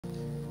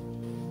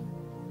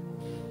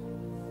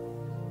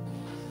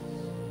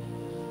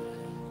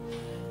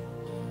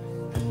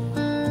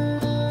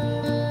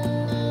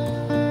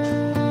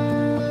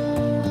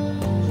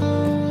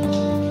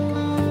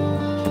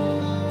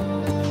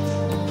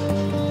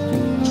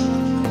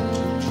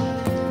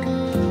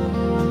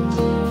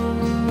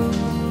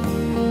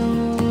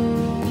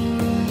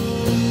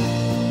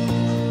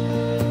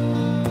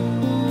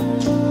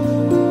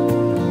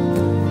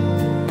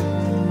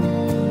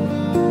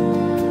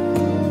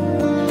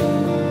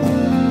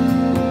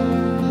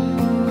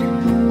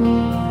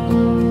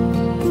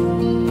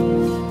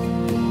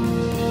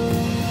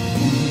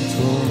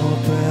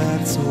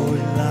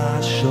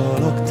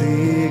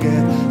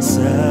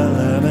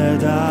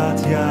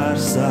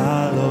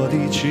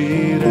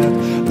dicséret,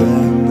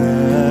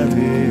 benned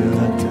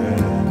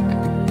élhetek.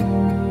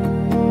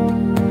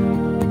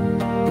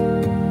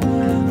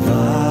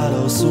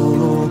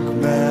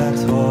 Válaszolok,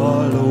 mert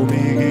hallom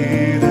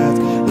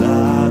igédet,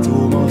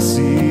 látom a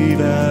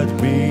szíved,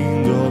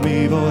 mind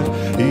ami vagy,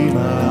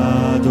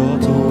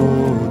 imádatodra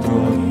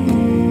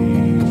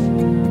hív.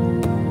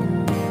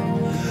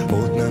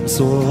 Ott nem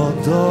szólhat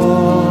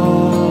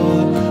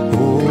dal,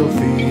 hol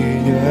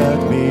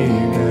fényed még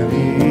nem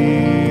ég.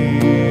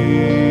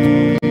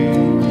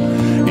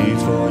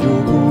 Itt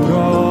vagyok,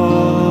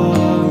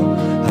 Uram,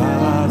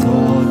 hát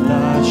hadd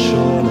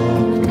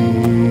lássalak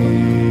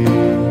még.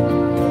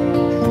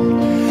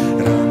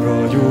 Rám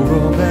ragyog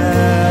a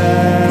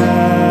menny,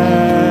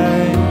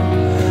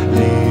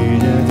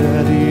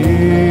 lényedet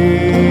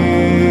ér.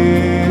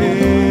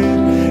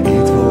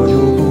 Itt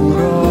vagyok,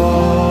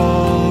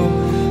 Uram,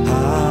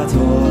 hát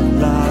hadd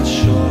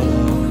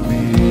lássalak még.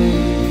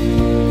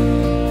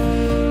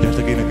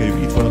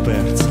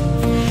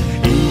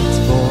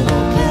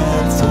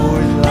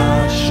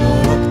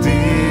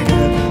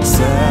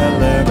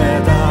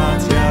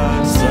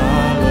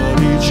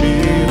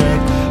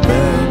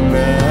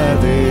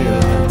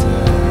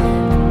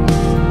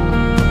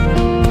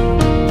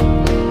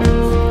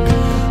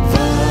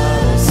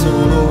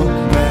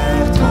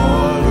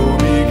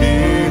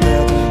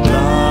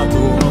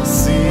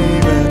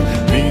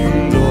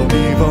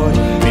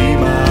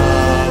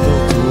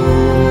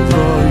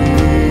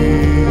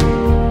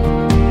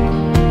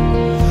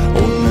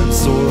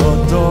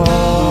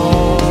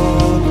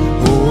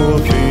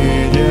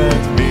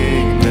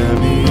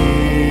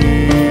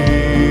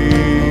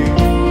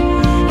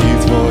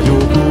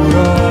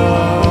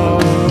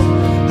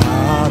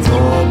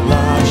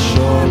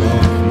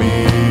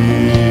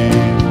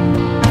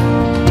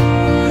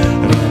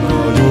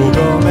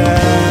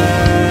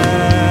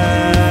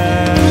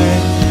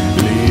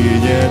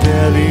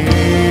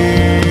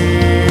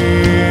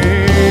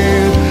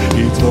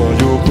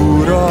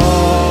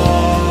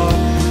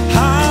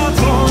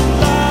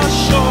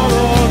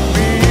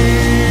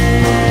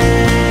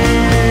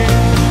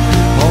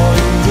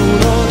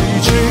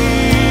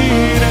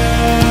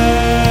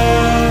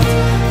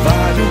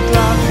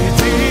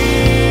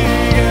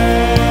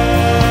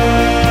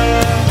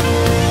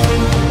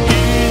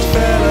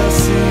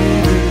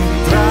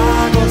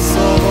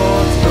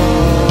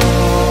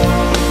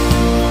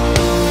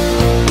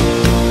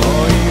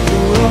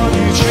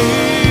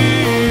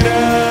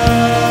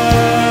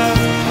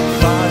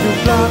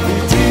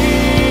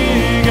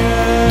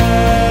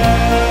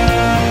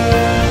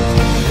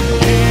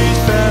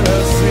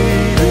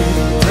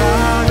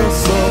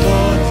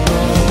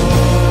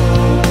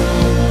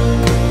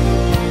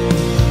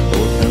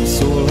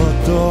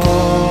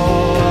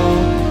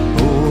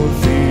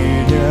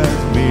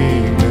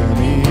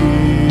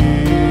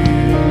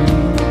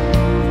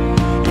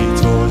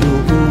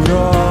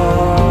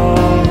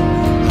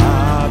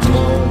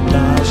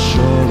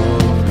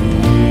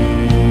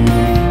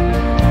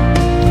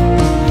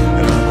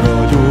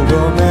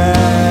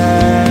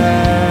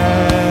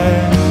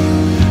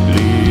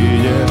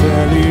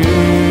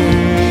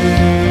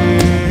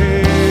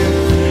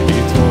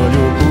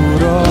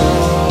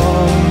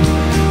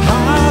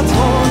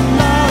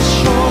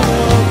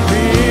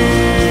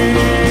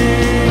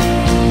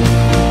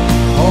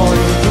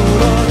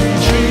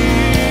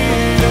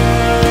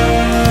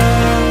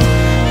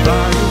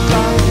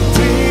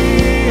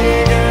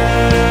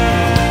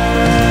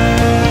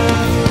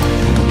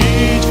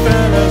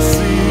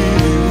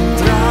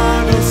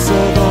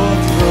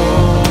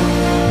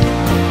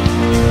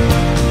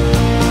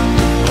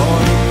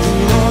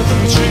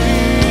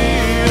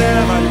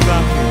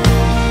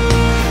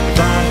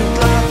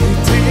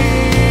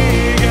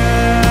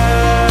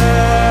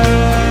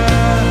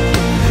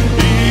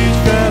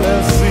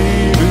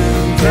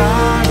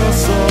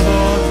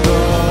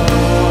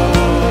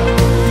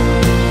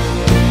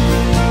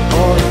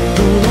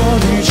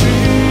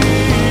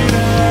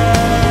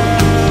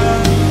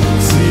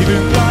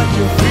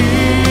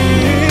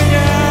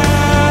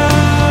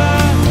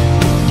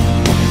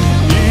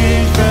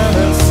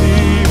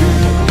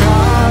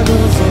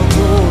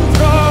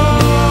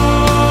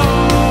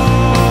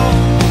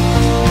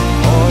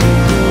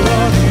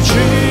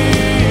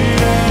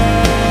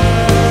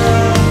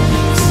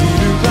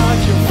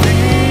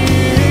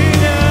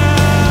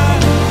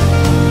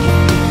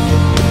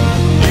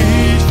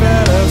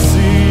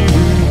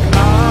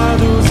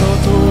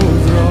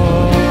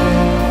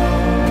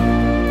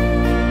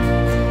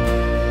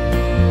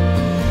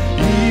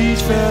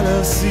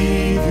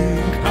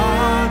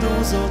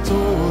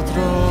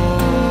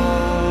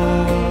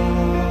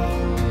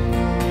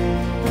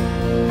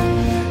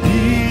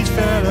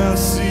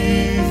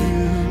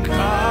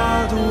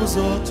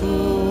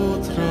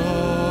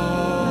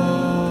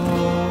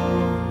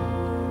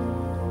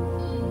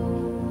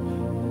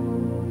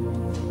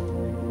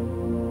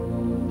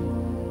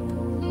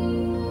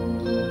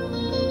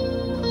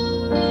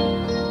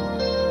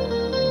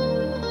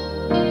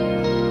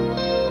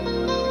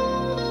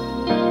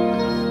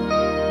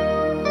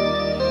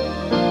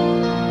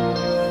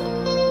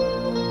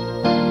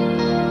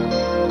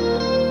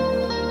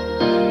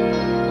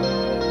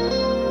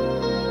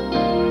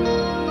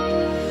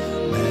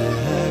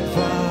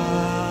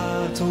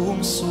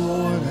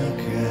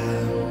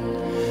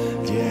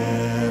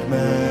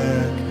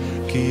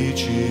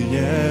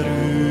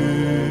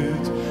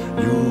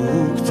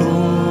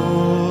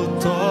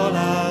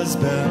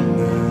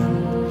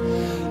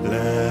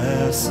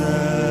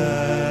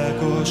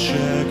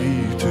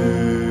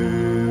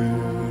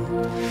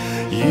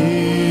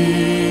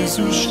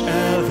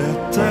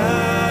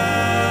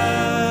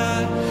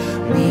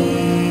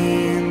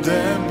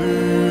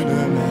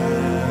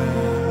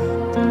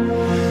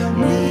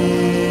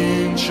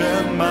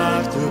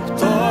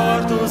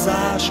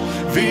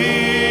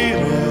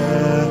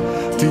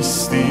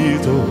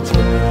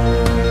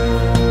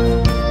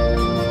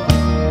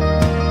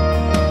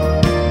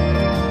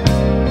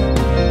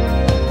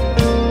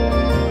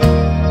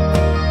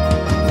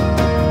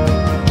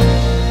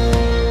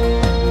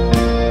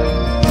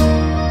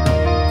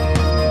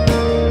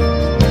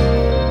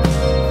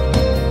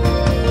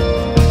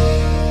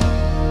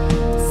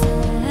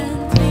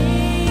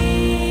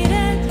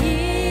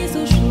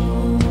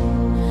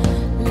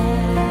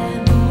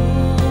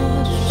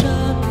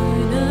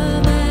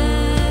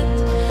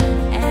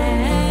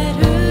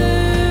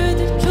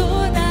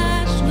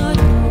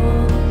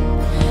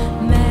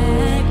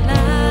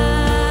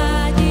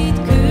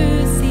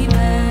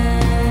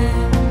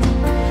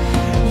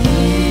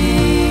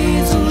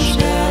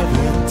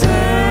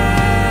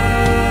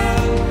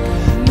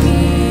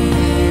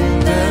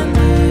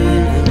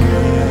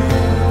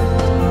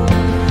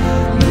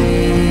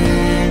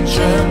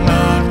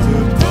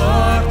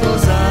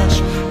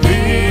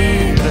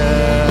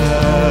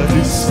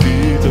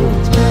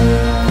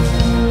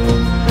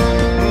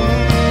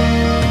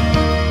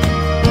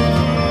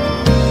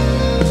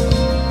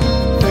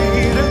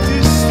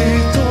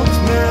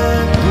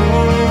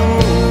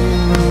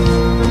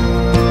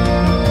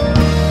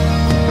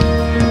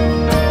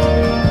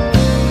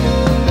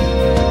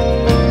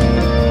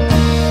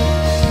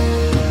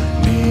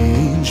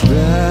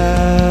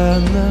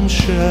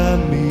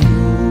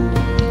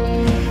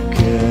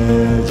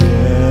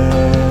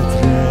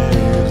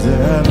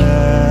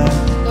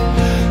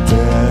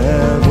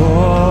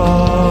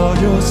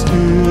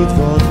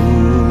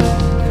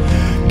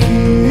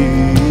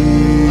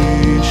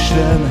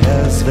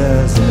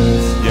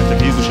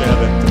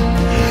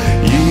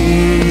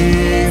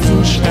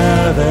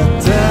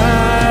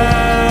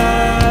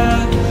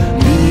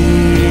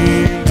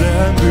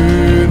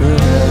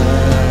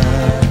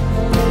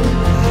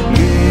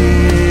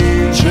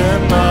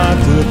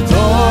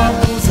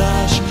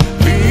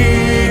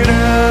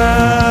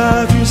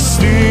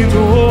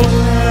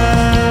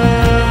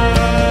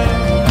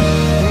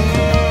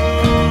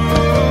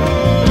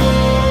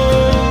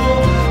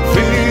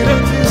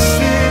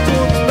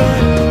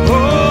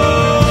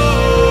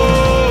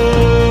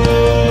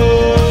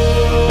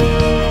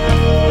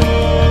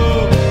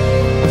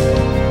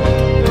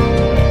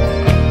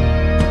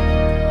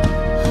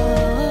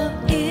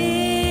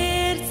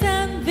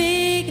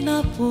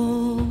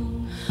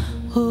 napom,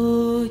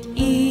 hogy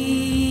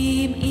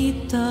ím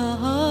itt a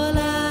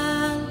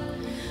halál,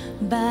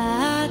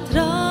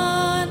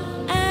 bátran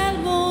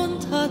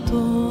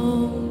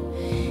elmondhatom,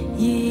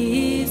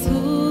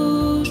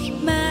 Jézus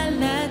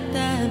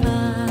mellettem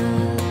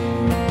áll.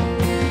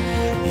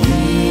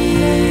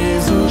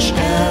 Jézus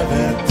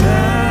elvette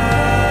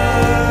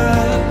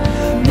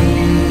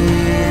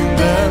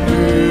minden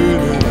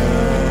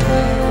bűnömet,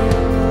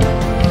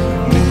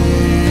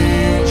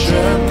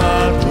 nincsen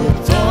már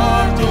több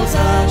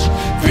tartozás,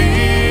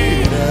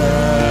 vére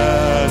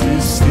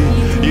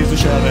tisztít.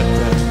 Jézus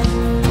elvette.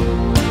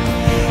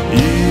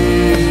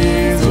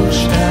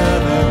 Jézus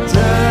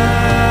elvette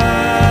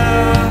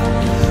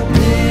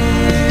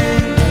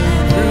minden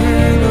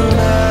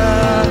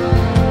bűnömet,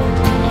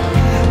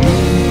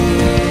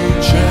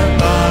 nincsen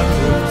már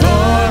több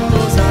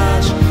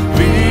tartozás,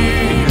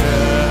 vére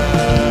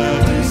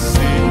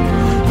tisztít.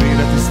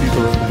 Vére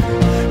tisztított meg,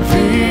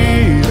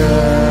 vére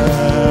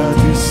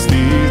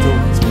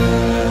tisztított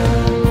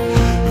meg,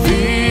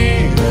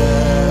 vére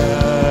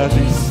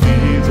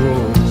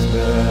tisztított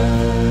meg.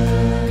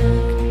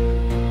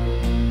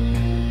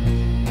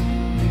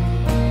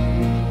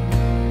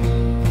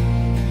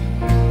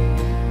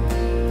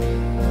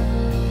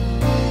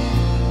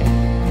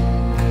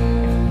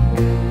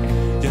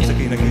 Gyertek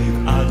énekeljük,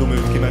 áldom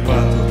őt, ki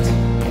megváltott.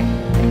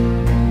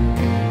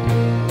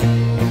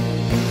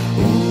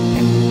 Ó,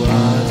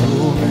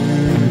 áldom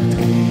őt,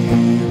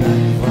 ki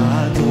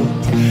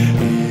megváltott,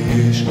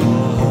 és a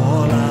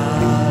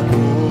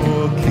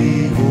halálból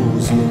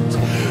kihozott.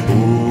 Ó,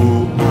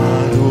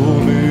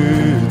 áldom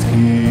őt,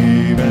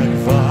 ki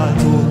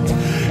megváltott,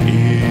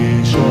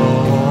 és a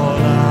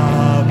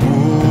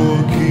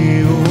halálból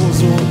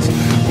kihozott.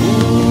 Ó,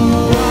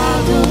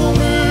 áldom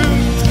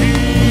őt, ki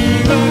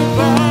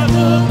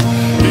megváltott,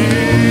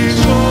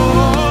 és a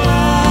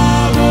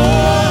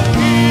halálból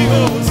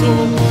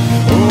kihozott.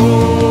 Ó,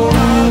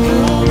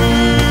 áldom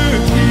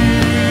őt, ki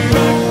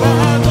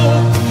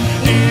megváltott,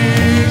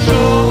 és a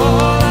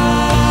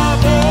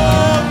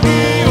halálból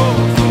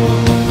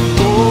kihozott.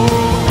 Ó,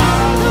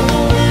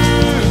 áldom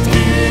őt,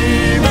 ki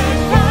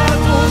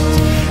megváltott,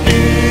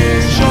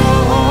 és a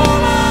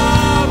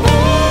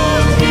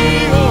halálból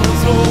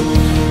kihozott.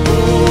 Ó,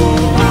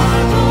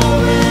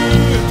 áldom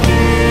őt,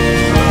 ki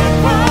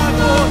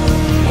megváltott,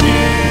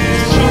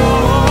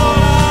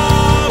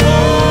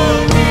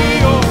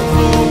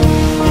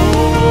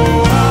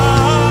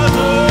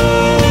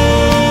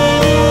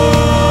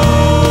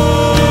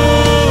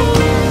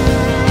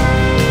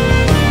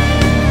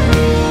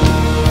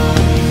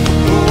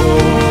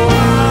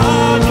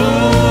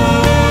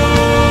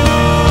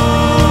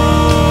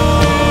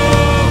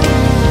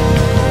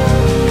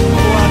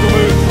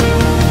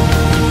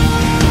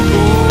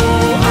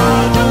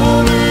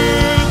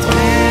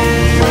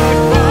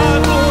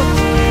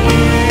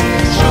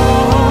 és a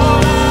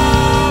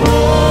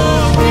halálból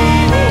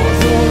kihozott.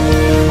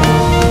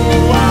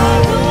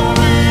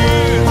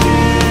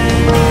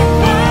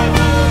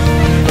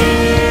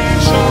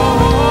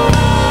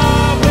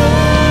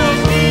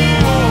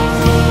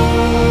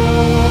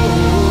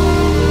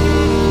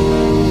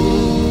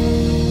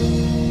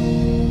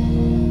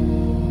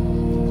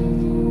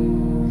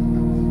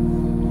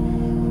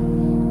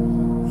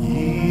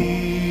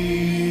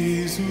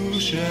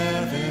 Jézus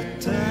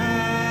elvette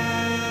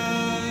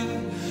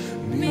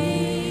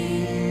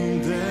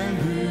minden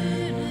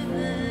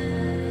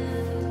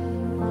bűnömet,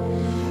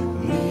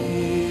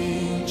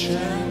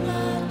 nincsen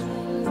már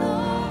több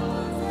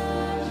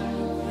tartozás,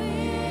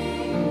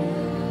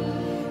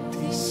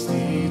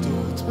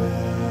 tisztított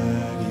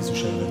meg.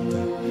 Jézus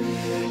elvette.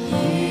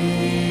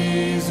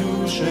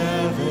 Jézus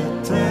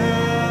elvette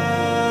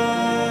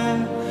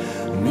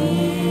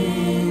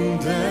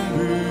minden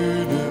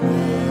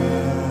bűnömet,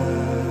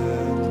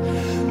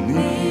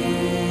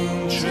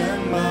 nincsen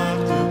már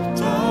több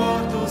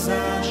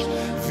tartozás,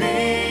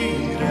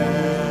 vére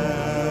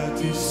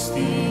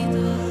tisztít.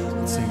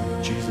 Sing,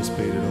 Jesus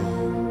paid it all.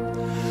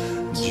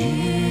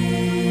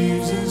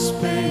 Jesus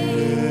paid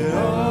it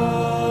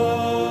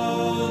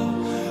all.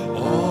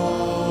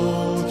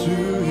 All to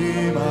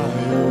him I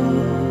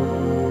owe.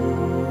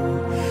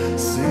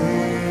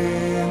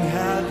 Sin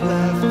had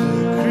left the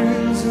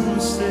crimson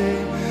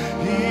stain.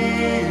 He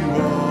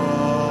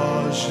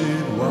washed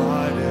it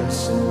white as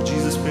snow.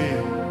 Jesus paid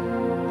it.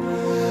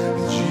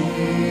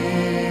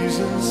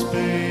 Jesus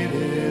paid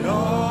it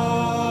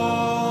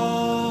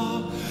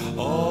all.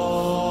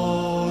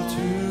 All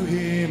to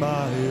him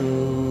I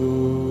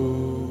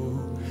owe.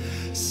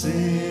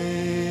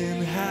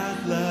 Sin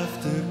had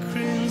left the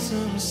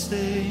crimson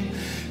stain.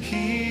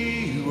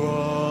 He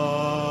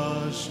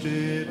washed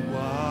it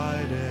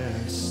white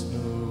as snow.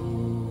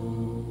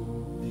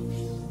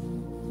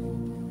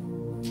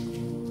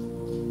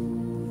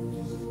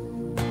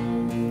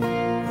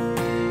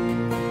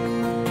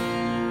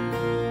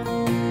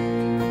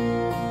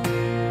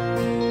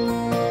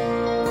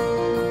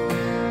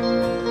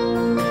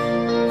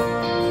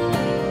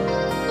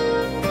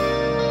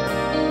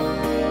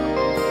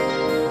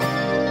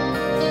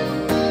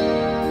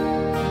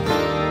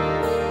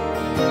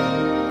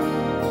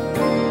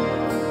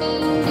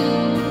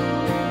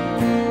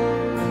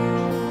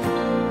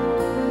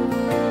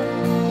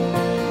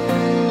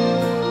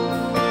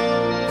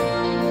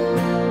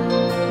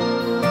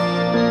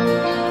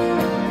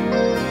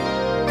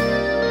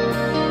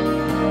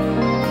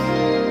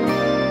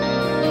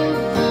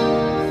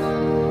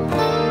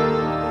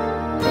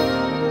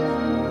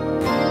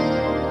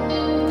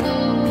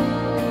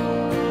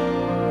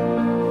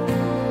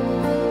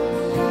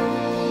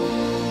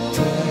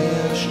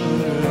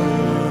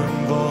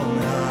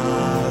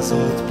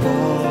 lázadt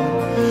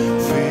pap,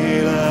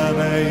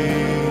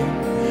 félelmeim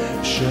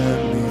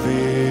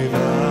semmivé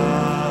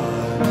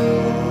válnak.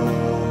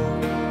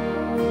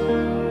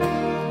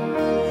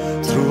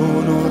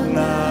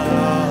 Trónodnál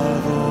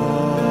állva,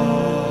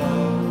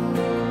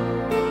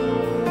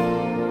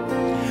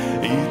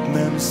 itt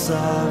nem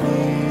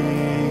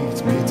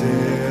számít, mit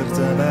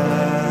értem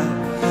el,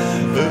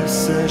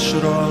 összes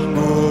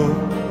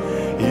rangom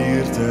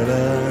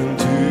hirtelen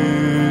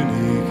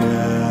tűnik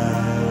el.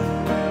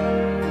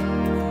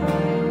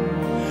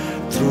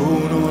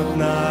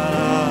 Trónodnál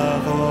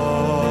állva,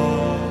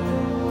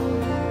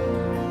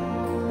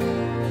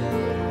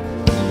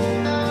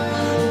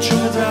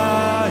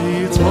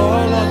 csodáit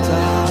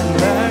hallatán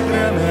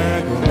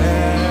megremeg a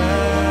menny.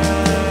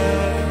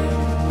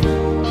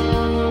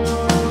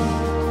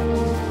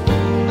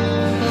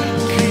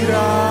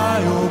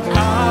 Királyok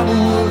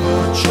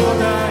ámulva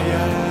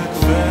csodálják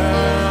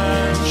fennséget,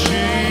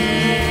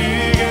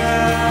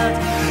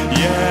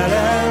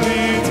 jelenítetben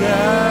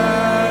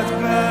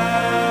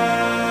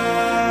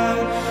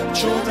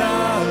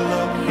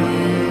csodállak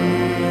én.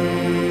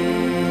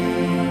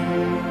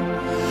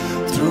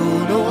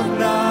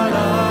 Trónodnál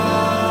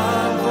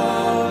állva,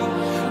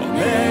 a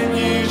menny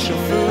és a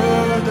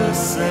föld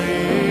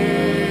összeér.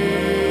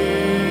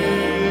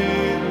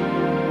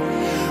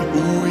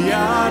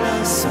 Újjá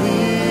lesz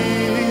minden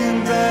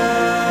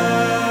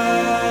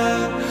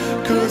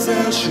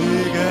közelségettől.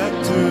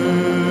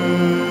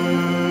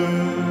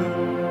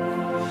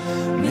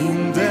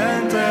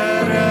 Minden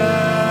teremtmény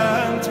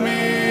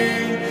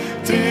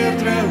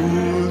térdre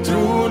hull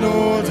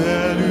trónod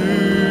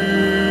előtt.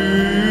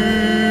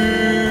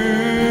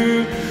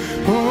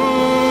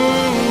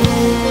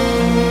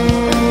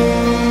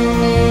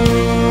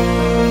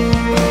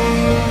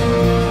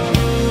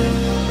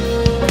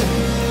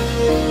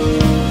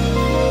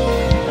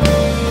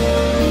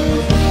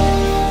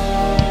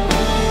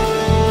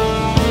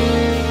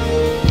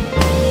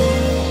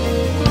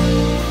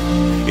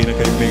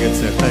 Énekeljük még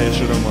egyszer,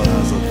 teljes örömmel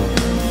házadban.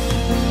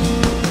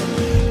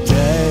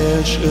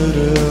 Teljes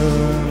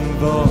öröm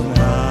van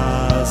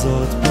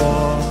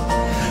házadban,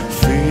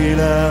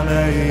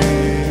 félelmeim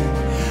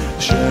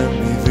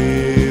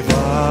semmivé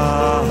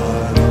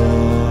válnak.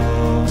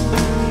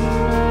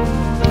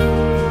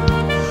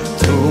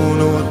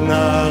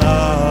 Trónodnál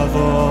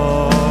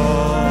állva,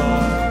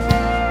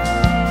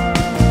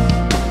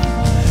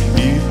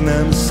 itt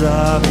nem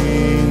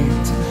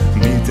számít,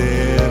 mit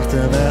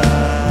értem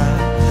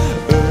el,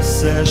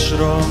 összes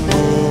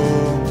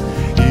rangom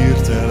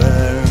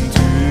hirtelen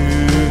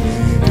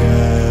tűnik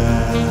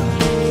el.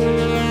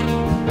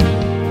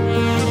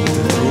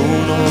 Te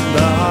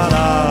trónodnál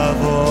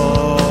állva,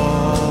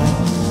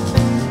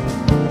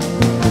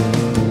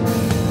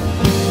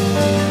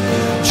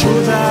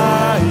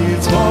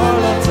 csodáit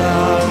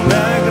hallatán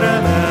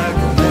megremeg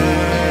a menny.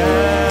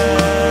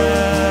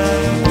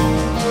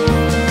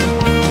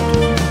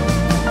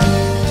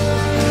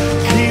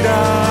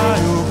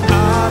 Királyok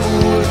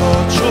ámulva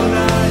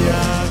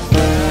csodálják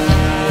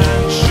fennséget,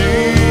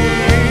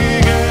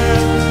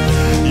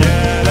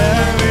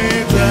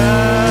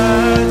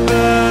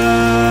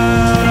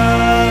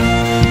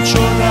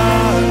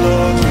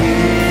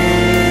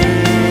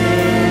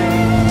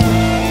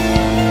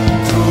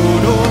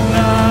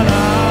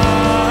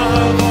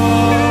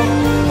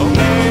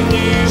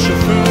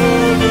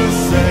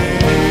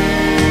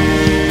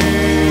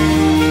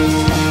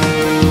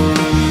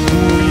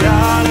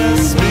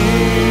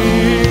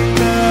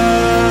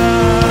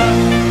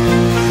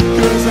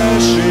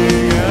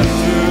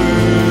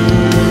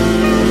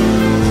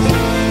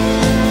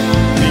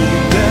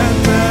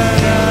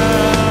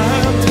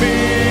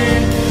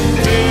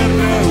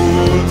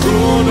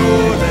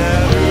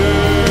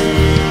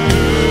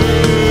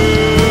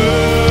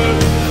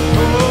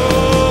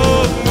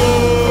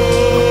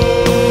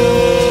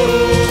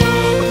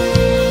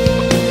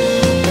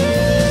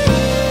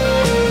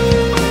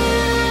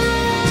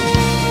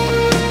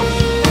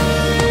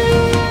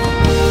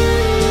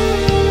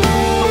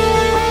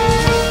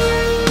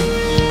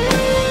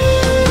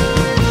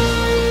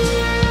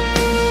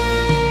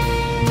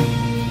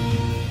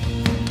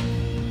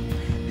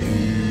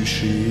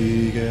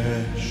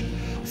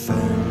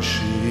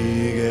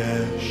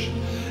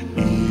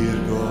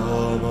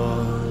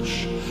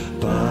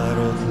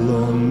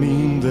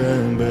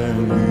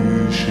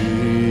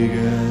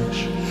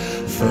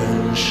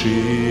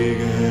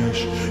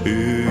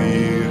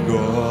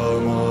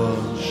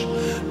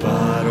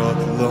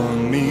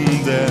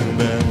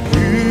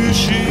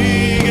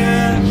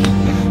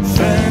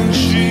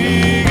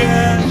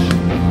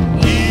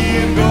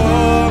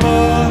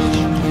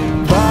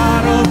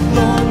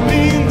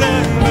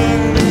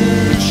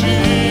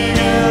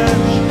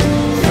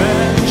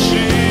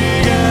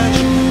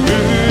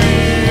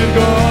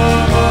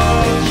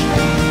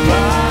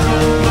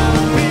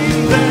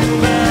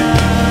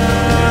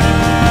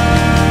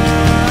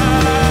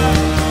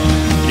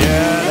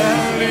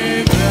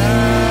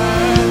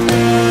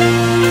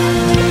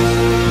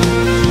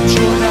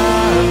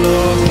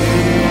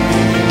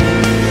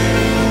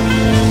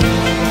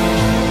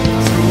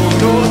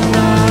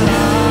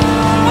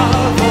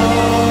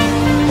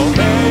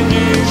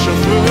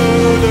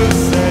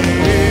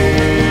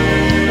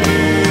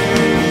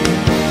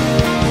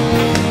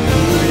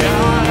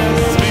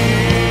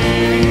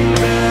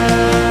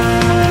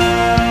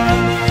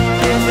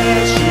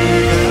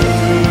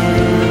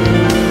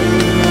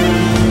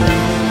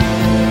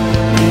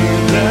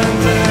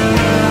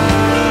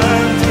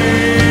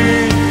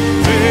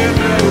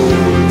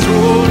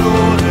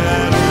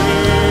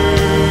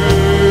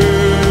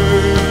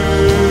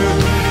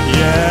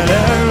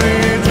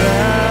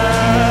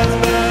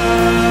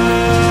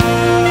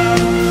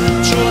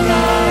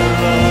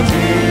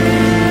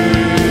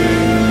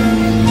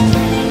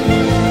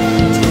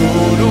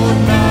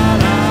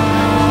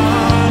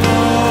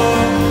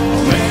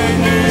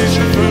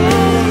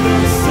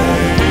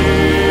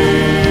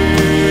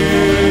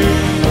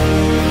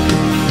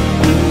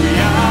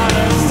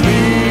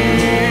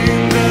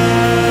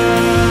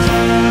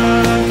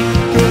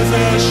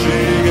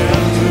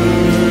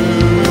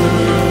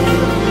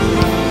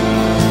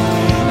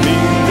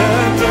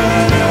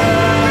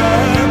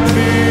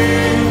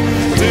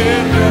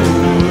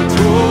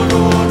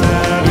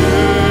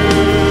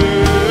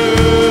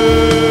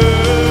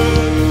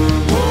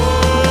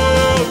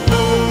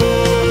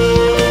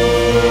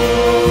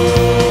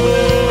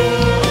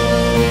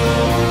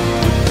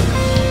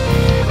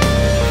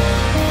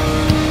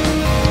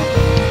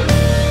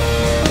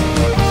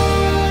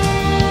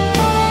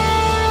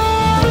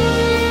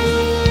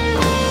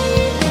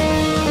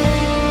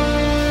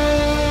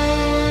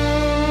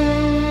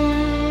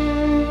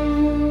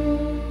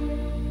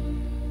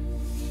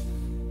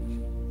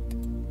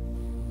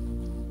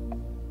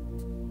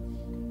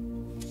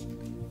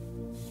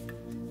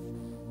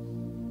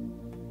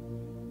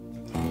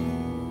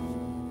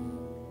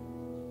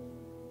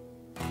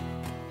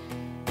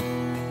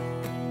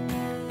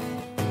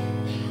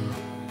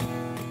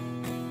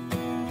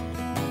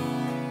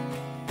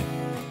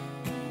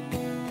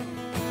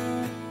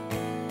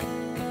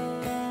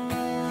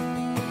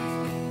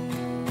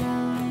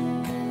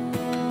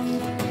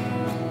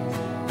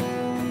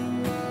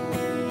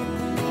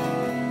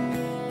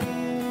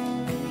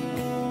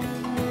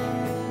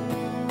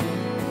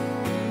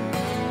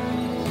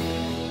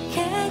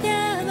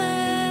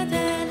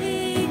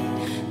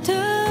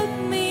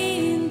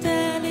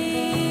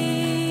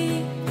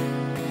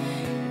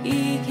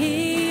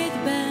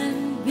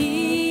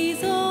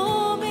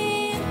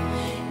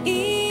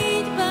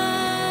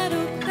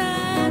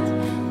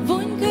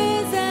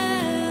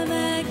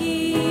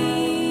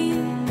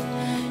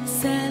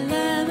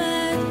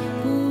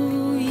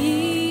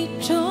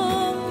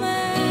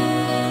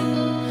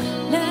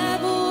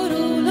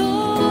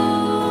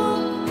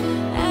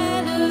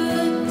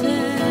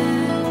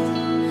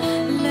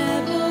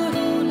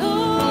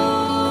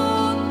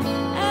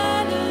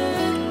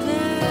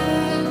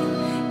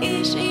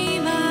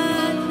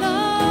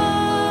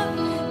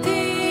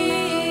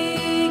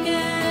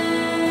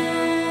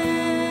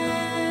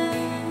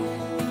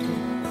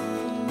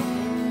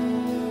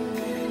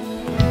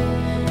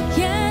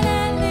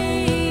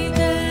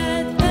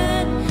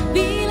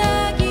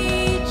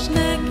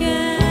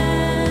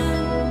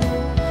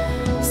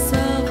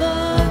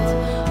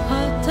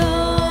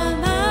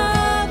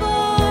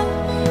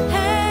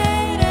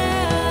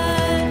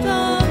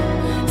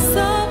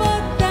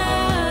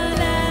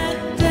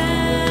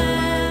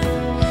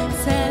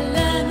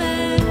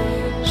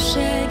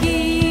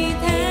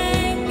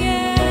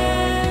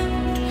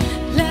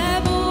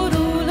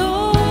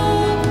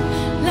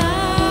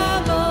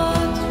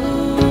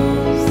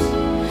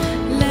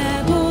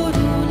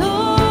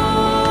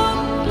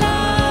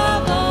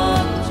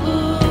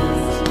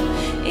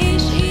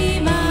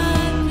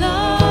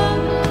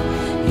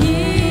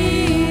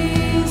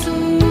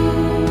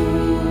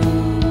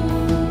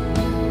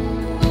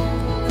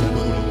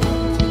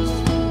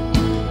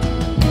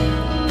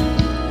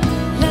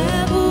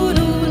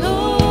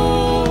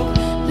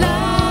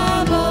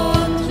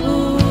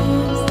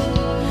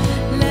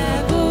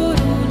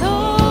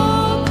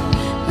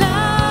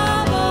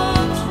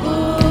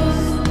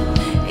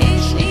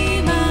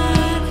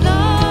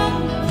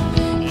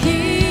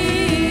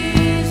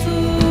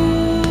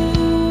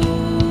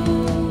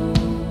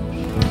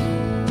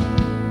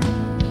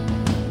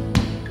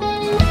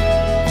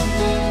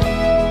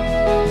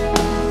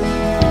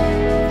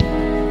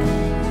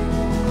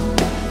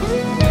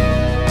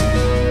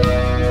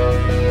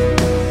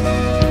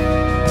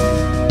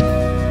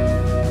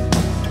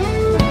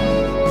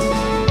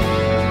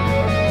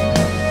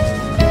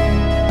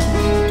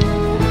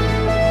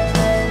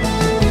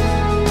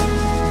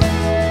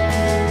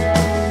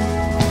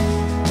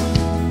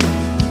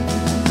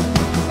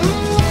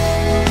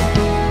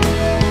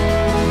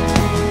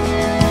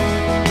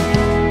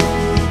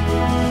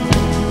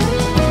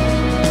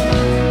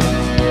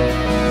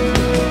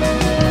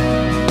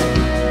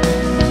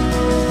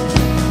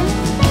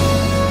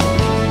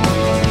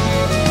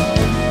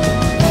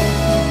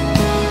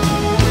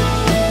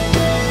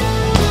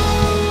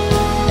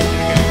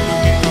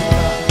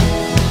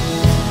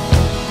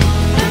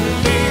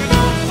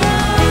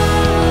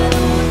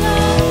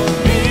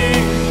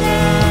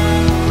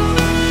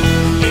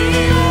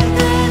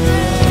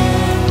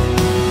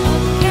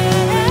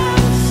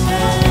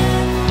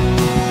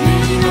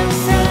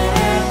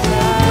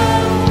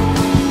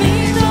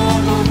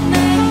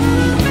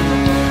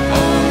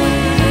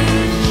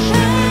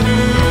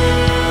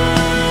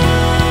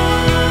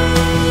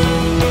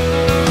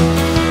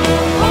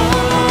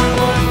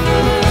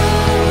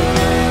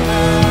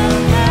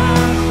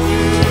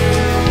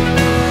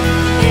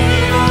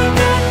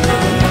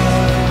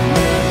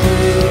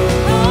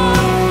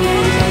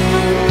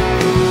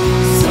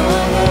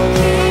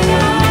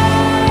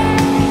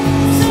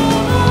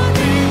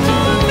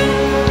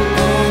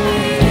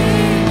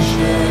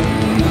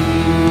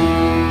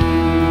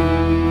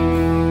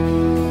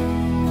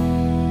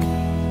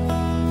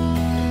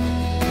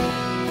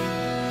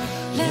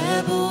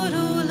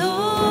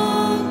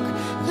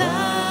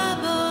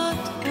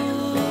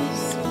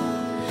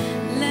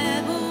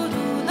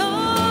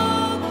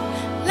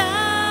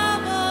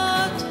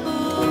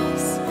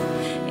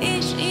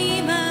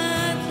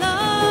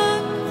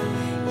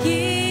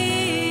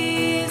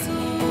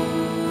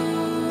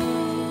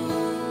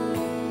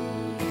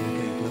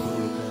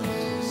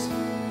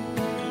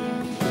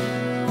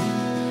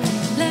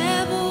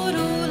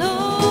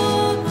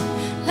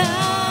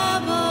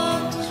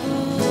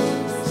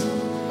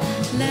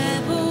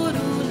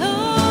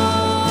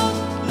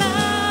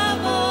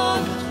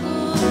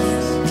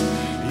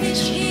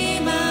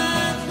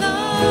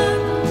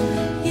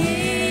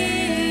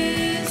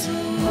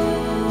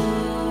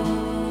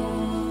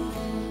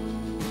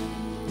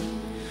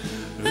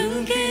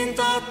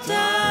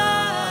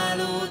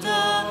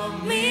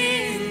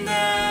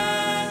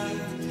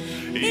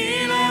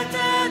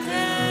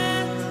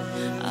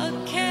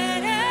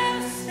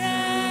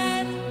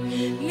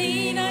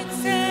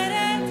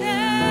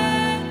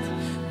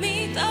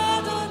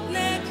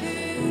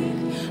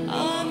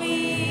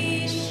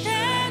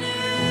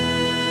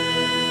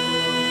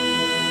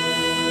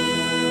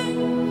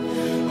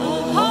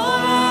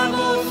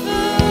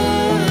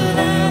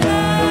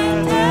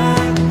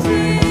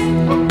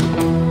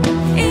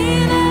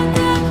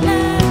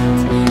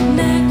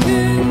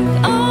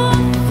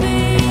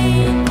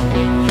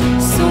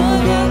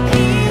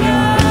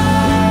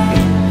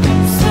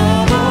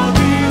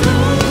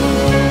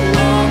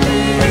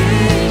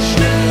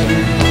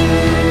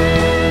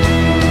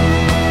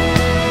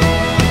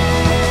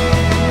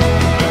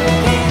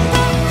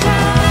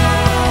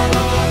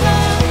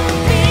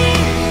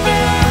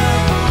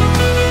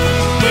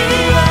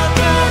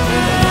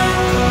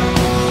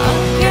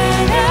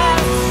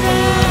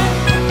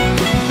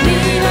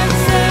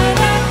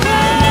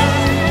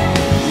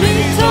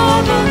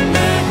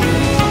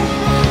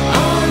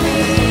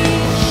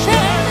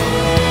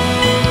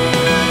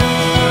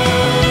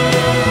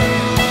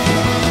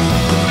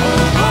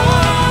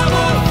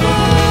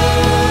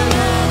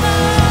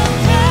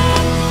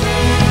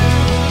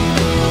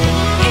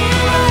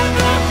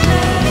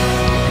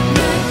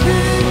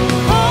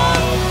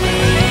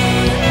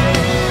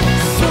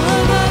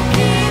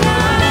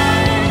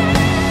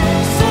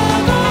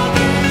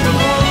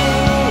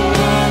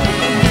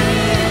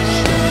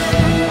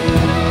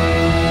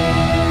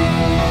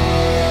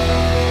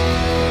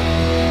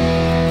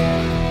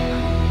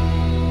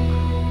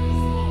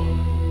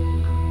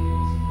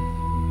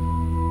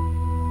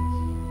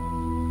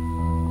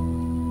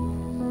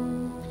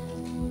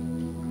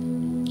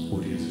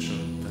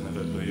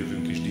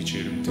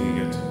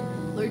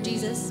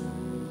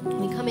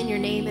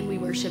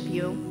 worship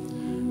you.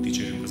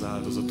 Dicsérjünk az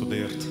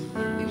áldozatodért,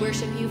 We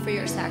worship you for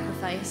your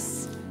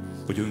sacrifice.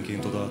 hogy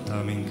önként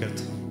odaadtál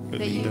minket,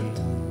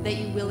 mindent, That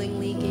you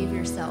willingly gave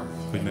yourself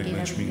hogy and gave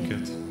megments everything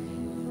minket.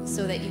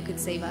 so that you could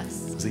save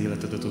us. Az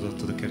életedet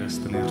odaadtad a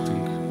kereszten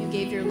értünk. You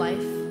gave your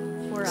life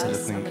for us on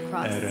Szeretnénk the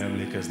cross. erre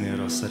emlékezni,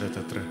 erre a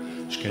szeretetre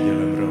és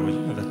kegyelemre,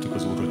 hogy vettük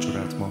az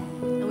úrvacsorát ma.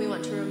 And we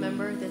want to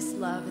remember this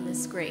love and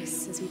this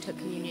grace as we took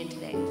communion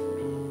today.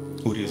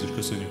 Úr Jézus,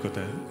 köszönjük a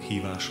Te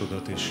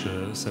hívásodat, és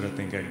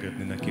szeretnénk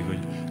engedni neki, hogy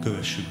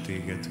kövessünk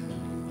Téged.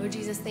 Lord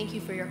Jesus, thank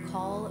you for your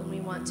call, and we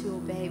want to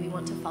obey, we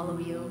want to follow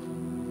you.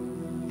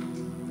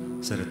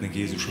 Szeretnénk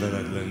Jézus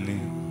veled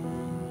lenni,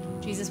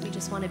 Jesus, we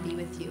just want to be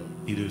with you.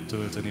 időt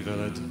tölteni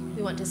veled,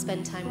 We want to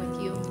spend time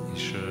with you,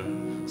 és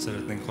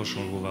szeretnénk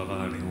hasonlóvá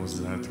válni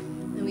hozzád.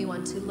 and we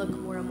want to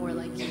look more and more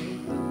like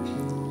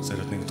you.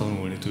 Szeretnénk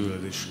tanulni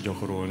tőled és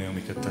gyakorolni,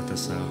 amiket Te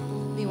teszel.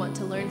 We want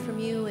to learn from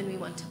you, and we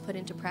want to put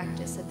into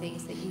practice the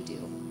things that you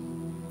do.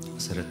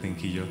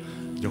 Szeretnénk így a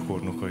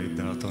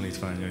gyakornokaiddá, a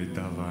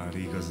tanítványaiddá válni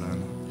igazán.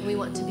 And we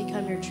want to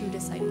become your true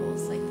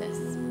disciples like this.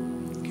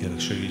 Kérlek,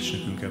 segíts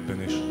nekünk ebben,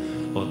 és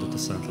add a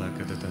szent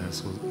lelkedet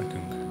ehhez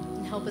nekünk.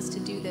 And help us to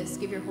do this.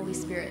 Give your Holy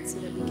Spirit so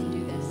that we can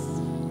do this.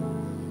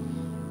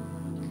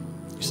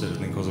 És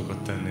szeretnénk azokat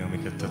tenni,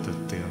 amiket Te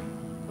tettél.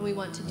 And we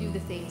want to do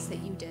the things that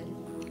you did.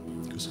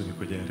 Köszönjük,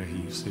 hogy erre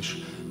hívsz, és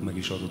meg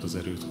is adod az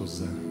erőt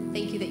hozzá.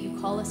 Thank you that you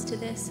call us to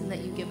this and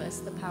that you give us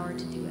the power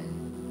to do it.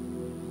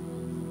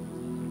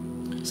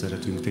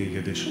 Szeretünk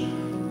Téged, és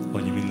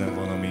annyi minden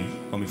van,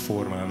 ami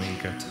formál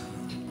minket.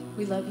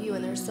 We love you,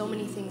 and there are so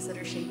many things that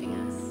are shaping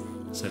us.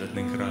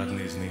 Szeretnénk rád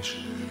nézni, és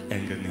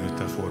engedni, hogy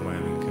Te formálj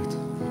minket.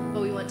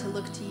 But we want to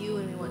look to you,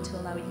 and we want to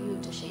allow you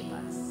to shape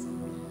us.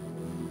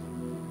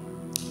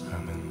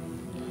 Amen.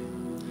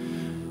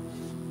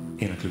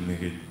 Éneklünk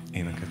még egy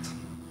éneket.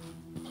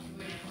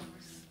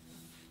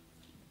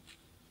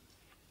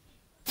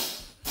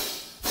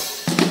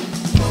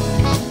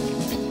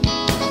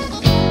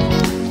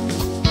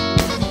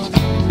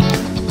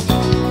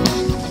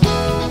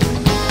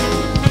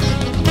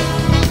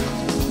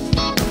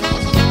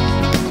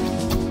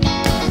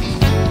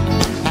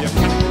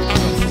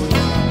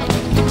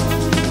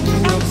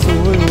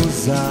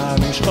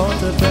 És a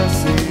Te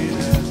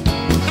beszéded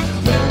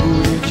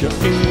megújítja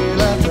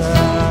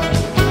életem.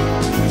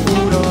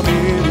 Uram,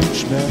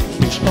 érints meg,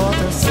 és a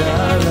Te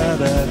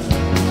szellemed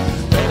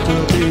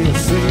megtölti a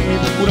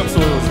szív. Uram,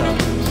 szólj hozzám!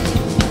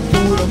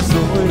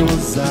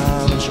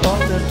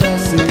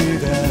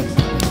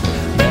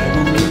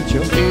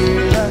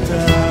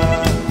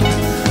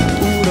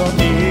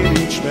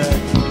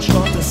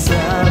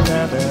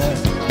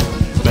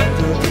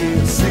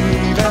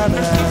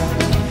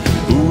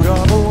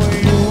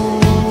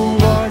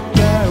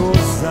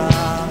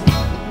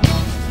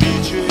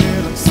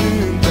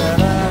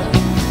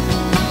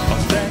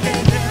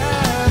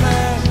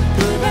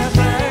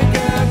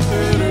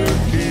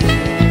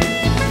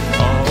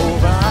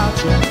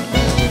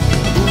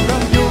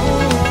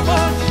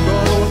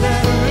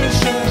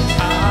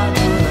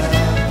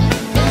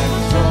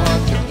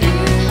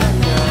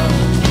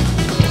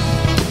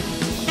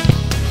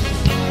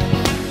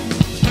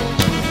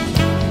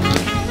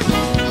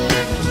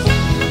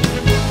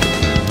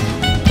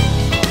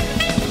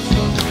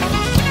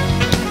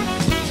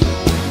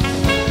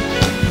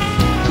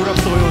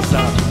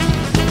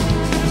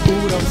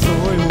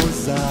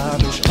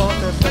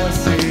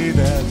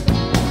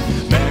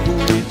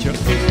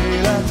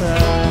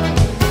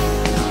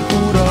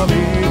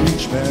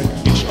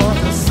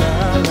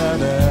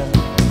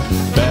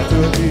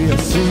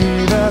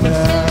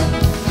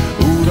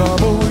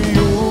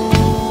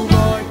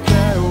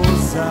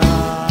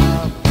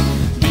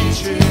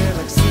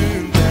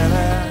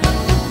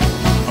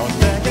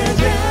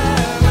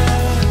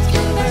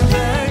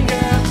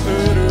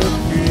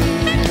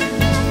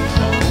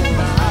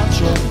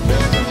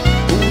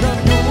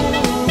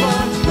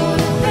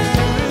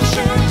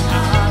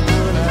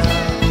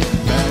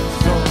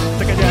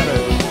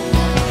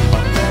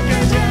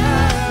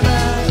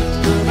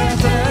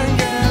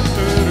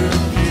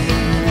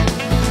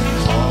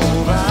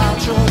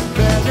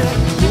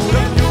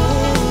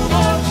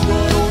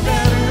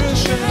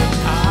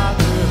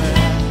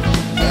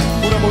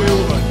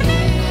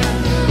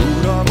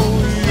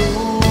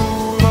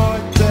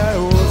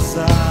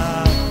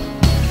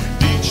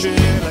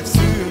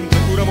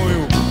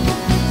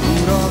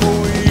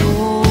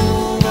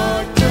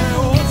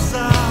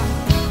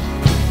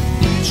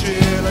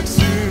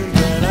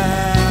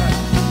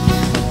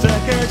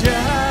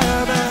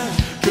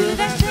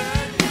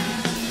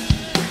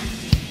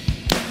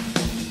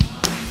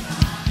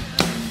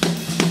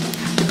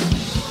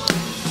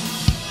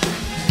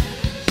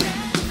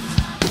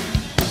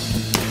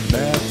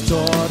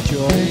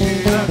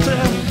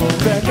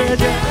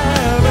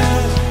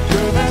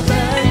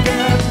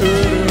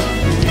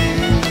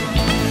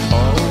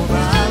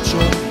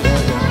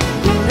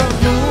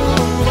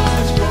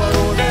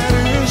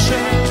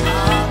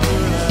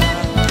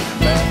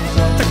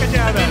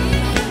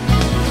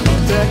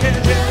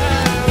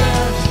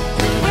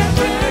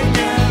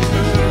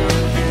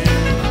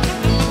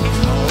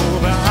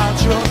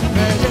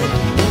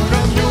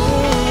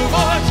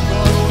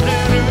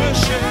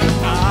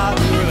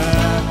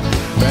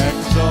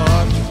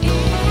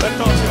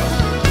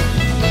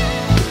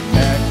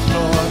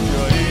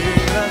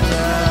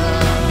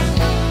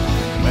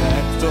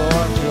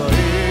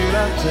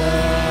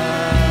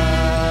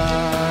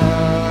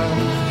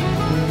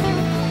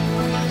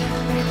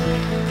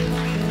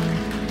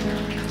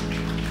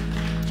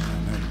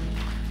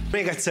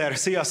 még egyszer,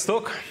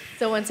 sziasztok!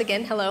 So once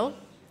again, hello.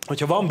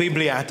 Hogyha van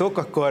Bibliátok,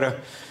 akkor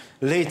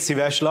légy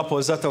szíves,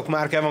 lapozzatok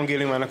Márk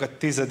Evangéliumának a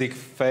 10.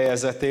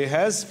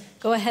 fejezetéhez.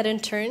 Go ahead and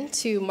turn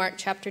to Mark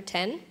chapter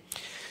 10.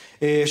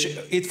 És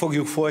itt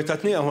fogjuk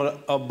folytatni,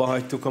 ahol abba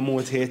hagytuk a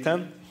múlt héten.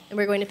 And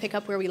we're going to pick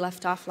up where we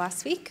left off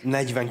last week,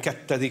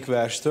 42.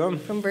 verstől.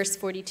 from verse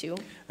 42.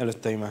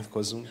 Előtte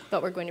imádkozzunk.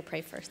 But we're going to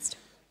pray first.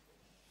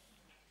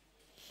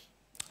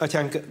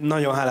 Atyánk,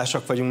 nagyon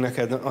hálásak vagyunk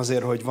neked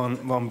azért, hogy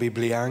van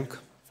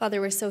Bibliánk. Father,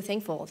 we're so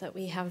thankful that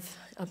we have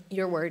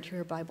your word,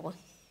 your Bible.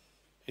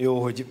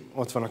 Jó, hogy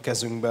ott van a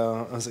kezünkben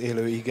az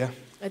élő ige.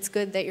 It's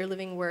good that your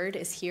living word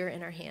is here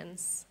in our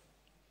hands.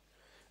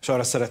 És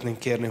arra szeretnénk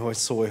kérni, hogy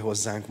szólj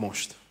hozzánk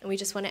most. And we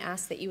just want to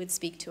ask that you would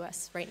speak to us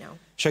right now.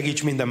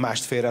 Segíts minden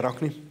mást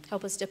félrerakni.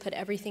 Help us to put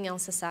everything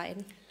else aside.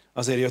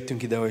 Azért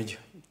jöttünk ide, hogy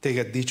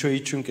téged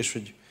dicsőítsünk, és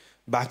hogy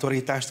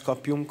bátorítást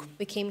kapjunk.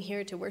 We came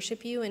here to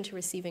worship you and to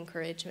receive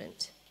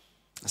encouragement.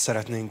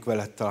 Szeretnénk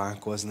veled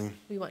találkozni.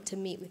 We want to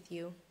meet with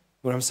you.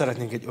 Uram,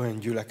 szeretnénk egy olyan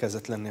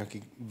gyülekezet lenni,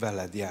 aki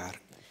veled jár.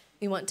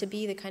 We want to be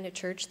the kind of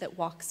church that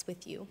walks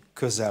with you,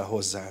 Közel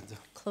hozzád.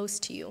 close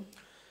to you.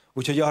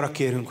 Úgyhogy arra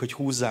kérünk, hogy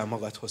húzzál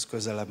magadhoz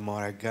közelebb ma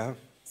reggel.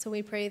 So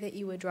we pray that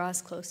you would draw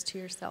us close to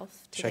yourself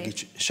today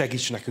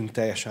Segíts nekünk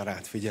teljesen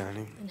rád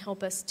figyelni. and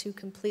help us to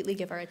completely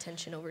give our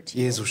attention over to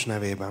you. Jézus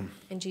nevében.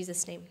 In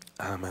Jesus' name,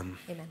 Ámen.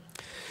 amen.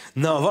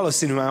 Na,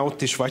 valószínű már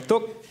ott is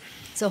vagytok.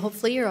 So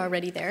hopefully you're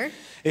already there.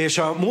 És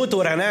a múlt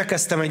órán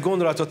elkezdtem egy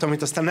gondolatot,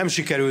 amit aztán nem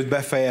sikerült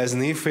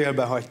befejezni,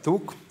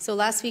 félbehagytuk. So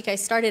last week I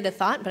started a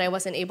thought, but I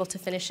wasn't able to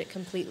finish it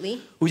completely.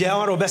 Ugye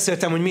arról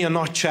beszéltem, hogy mi a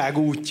nagyság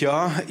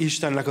útja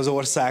Istennek az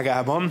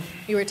országában.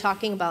 We were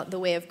talking about the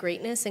way of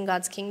greatness in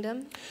God's kingdom.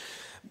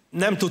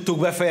 Nem tudtuk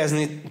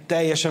befejezni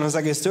teljesen az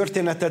egész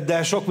történetet,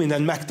 de sok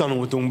mindent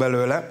megtanultunk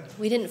belőle.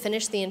 We didn't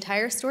finish the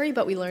entire story,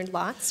 but we learned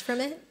lots from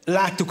it.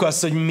 Láttuk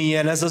azt, hogy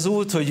milyen ez az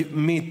út, hogy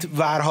mit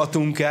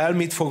várhatunk el,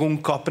 mit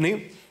fogunk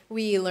kapni.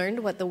 We learned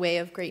what the way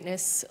of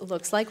greatness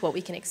looks like, what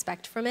we can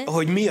expect from it,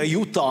 Hogy mi a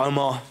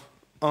jutalma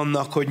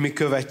annak, hogy mi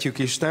követjük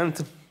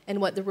Istent. and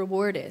what the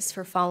reward is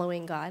for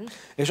following God.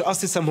 És azt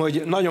hiszem,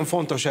 hogy nagyon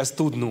fontos ezt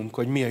tudnunk,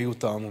 hogy mi a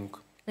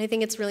jutalmunk. And I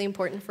think it's really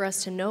important for us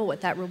to know what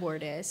that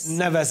reward is,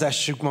 Ne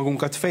vezessük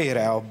magunkat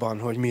félre abban,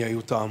 hogy mi a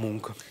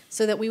jutalmunk.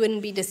 so that we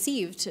wouldn't be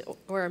deceived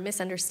or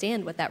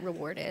misunderstand what that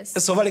reward is.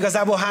 Szóval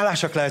igazából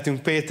hálásak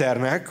lehetünk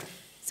Péternek,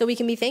 So we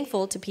can be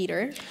thankful to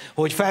Peter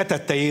hogy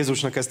feltette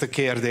Jézusnak ezt a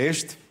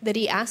kérdést, that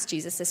he asked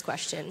Jesus this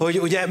question, hogy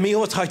ugye mi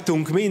ott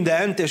hagytunk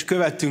mindent, és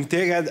követtünk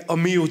téged, a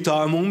mi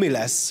jutalmunk mi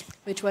lesz?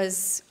 which was,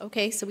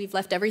 okay, so we've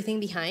left everything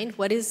behind.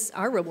 What is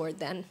our reward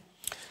then?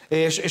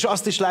 És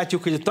azt is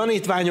látjuk, hogy a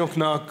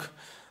tanítványoknak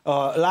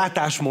a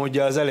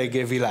látásmódja az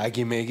eléggé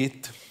világi még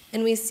itt.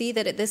 And we see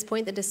that at this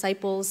point the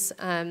disciples'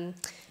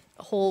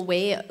 whole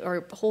way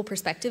or whole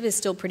perspective is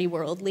still pretty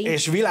worldly.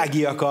 És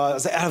világiak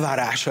az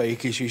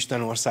elvárásaik is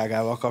Isten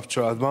országával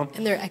kapcsolatban.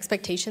 And their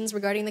expectations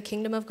regarding the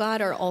kingdom of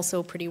God are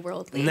also pretty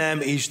worldly.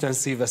 Nem Isten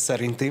szíve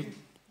szerinti.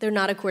 They're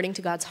not according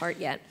to God's heart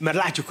yet. Mert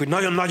látjuk, hogy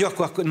nagyon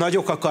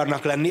nagyok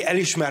akarnak lenni,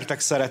 elismertek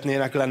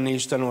szeretnének lenni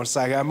Isten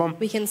országában.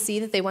 We can see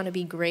that they want to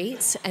be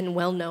great and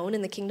well known in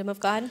the kingdom of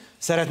God.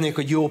 Szeretnék,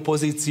 hogy jó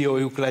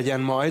pozíciójuk legyen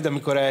majd,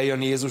 amikor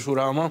eljön Jézus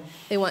uralma.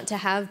 They want to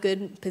have good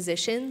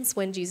positions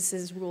when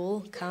Jesus'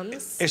 rule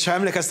comes. És ha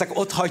emlékeztek,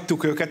 ott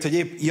hagytuk őket, hogy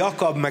épp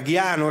Jakab meg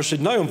János egy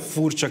nagyon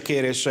furcsa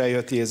kéréssel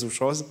jött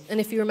Jézushoz. And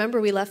if you remember,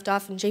 we left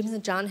off and James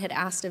and John had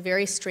asked a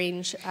very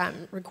strange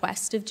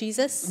request of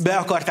Jesus. Be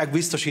akarták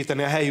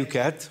biztosítani a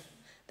helyüket,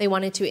 They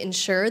wanted to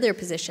ensure their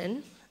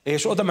position.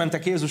 és oda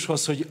mentek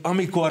Jézushoz, hogy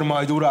amikor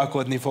majd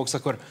uralkodni fogsz,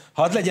 akkor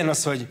hadd legyen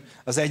az, hogy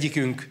az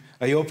egyikünk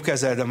a jobb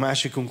kezed, a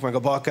másikunk meg a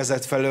bal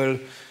kezed felől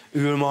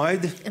ül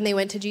majd. And they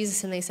went to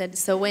Jesus and they said,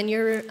 so when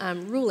you're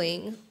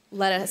ruling,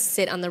 let us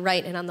sit on the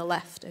right and on the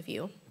left of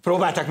you.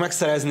 Próbálták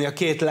megszerezni a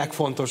két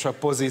legfontosabb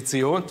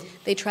pozíciót.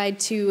 They tried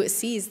to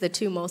seize the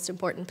two most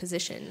important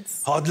positions.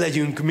 Hadd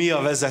legyünk mi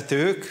a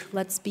vezetők,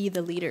 Let's be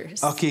the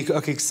leaders,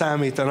 akik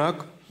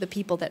számítanak. the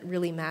people that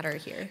really matter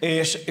here.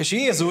 És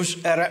Jézus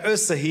erre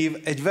összehív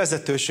egy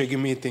vezetőségi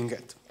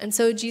meetinget. And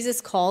so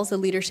Jesus calls a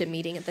leadership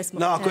meeting at this Na,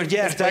 moment. akkor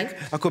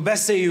gyertek, akkor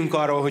beszéljünk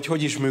arról,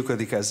 hogy is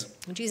működik ez.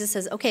 Jesus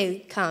says,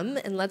 okay,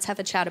 come and let's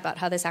have a chat about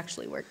how this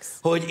actually works.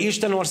 Hogy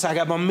Isten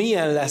országában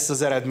milyen lesz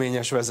az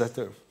eredményes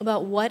vezető.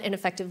 About what an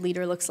effective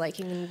leader looks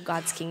like in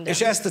God's kingdom.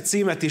 És ezt a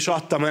címet is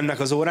adtam ennek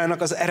az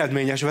órának, az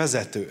eredményes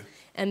vezető.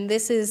 And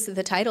this is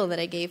the title that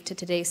I gave to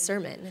today's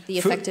sermon, the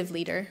effective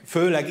leader.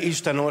 Főleg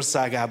Isten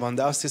országában,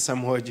 de azt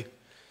hiszem, hogy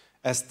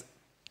ezt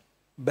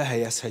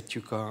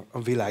behelyezhetjük a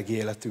világi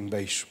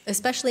életünkbe is.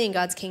 Especially in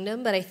God's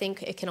kingdom, but I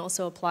think it can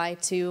also apply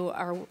to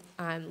our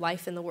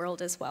life in the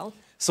world as well.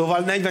 Szóval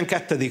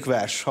 42.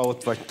 vers, ha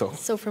ott vagytok.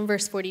 So from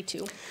verse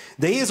 42.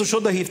 De Jézus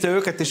odahívta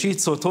őket, és így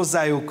szólt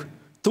hozzájuk: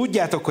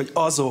 tudjátok, hogy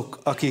azok,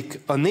 akik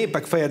a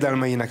népek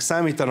fejedelmeinek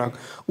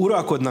számítanak,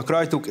 uralkodnak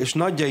rajtuk, és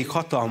nagyjaik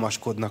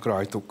hatalmaskodnak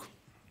rajtuk.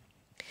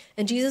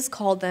 And Jesus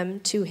called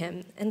them to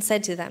him and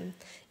said to them,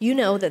 "You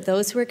know that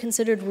those who are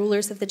considered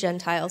rulers of the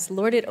Gentiles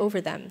lord it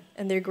over them,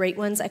 and their great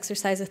ones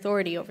exercise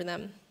authority over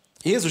them."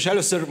 Jézus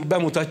először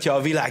bemutatja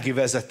a világi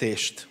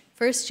vezetést.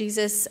 First,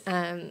 Jesus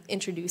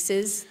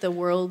introduces the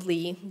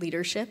worldly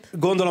leadership,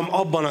 Gondolom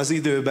abban az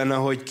időben,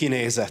 ahogy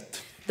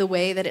kinézett. the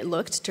way that it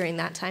looked during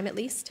that time at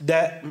least.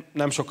 De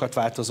nem sokat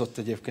változott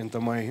egyébként a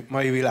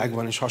mai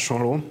világban is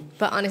hasonló.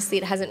 But honestly,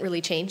 it hasn't really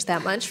changed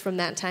that much from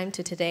that time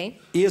to today.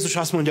 Jézus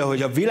azt mondja,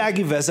 hogy a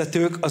világi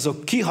vezetők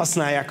azok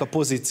kihasználják a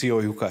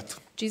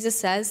pozíciójukat. Jesus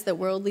says that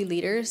worldly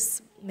leaders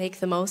make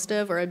the most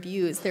of or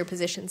abuse their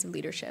positions of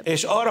leadership.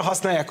 És arra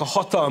használják a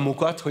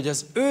hatalmukat, hogy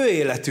az ő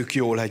életük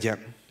jó legyen.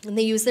 And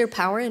they use their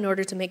power in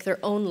order to make their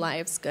own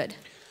lives good.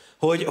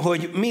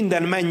 Hogy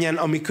minden menjen,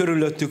 ami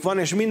körülöttük van,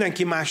 és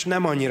mindenki más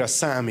nem annyira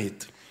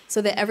számít.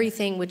 So that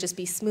everything would just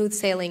be smooth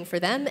sailing for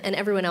them and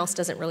everyone else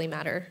doesn't really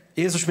matter.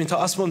 Jézus mintha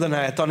azt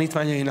mondaná a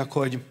tanítványainak,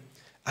 hogy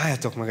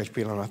álljatok meg egy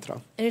pillanatra.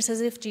 And it's as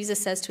if Jesus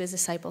says to his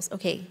disciples,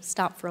 okay,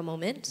 stop for a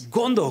moment.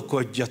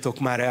 Gondolkodjatok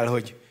már el,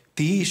 hogy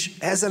ti is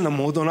ezen a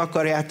módon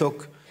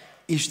akarjátok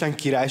Isten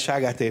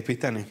királyságát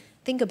építeni.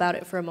 Think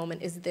about it for a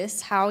moment. Is this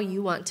how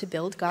you want to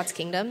build God's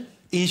kingdom?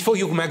 Így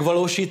fogjuk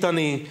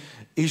megvalósítani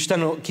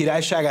Isten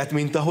királyságát,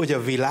 mint ahogy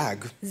a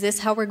világ. Is this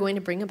how we're going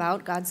to bring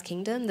about God's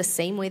kingdom, the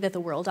same way that the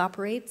world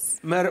operates?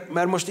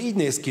 Mert most így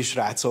néz ki,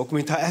 srácok,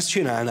 mintha ezt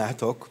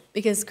csinálnátok,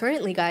 Because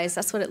currently, guys,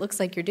 that's what it looks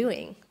like you're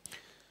doing.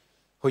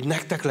 hogy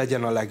nektek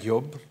legyen a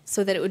legjobb.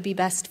 So that it would be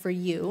best for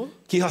you.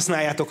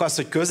 Kihasználjátok azt,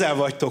 hogy közel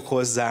vagytok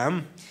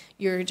hozzám.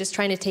 You're just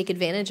trying to take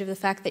advantage of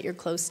the fact that you're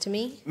close to me.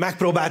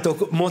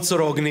 Megpróbáltok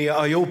mocorogni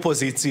a jó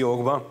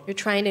pozíciókba.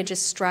 You're trying to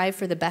just strive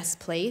for the best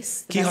place, the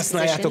best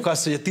Kihasználjátok position.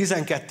 azt, hogy a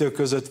 12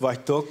 között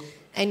vagytok.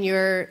 And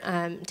you're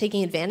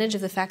taking advantage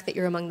of the fact that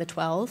you're among the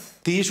 12.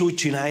 Ti is úgy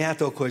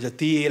csináljátok, hogy a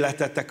ti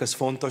életetek az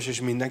fontos,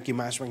 és mindenki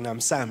más meg nem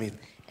számít.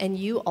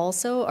 And you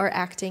also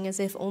are acting as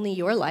if only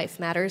your life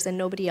matters and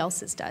nobody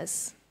else's does.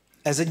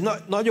 Ez egy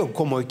nagyon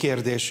komoly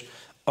kérdés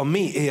a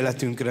mi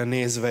életünkre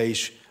nézve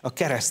is, a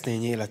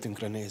keresztény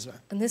életünkre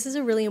nézve. And this is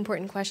a really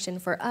important question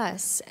for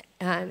us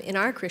in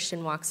our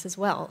Christian walks as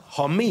well.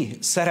 Ha mi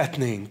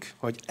szeretnénk,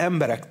 hogy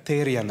emberek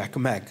térjenek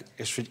meg,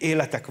 és hogy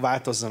életek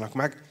változzanak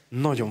meg,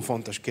 nagyon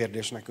fontos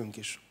kérdés nekünk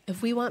is.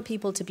 If we want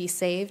people to be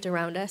saved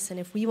around us and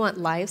if we want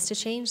lives to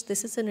change,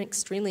 this is an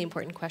extremely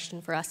important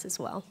question for us as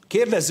well.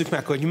 Kérdezzük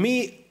meg, hogy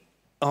mi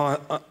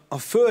a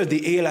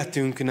földi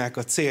életünknek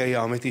a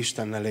célja, amit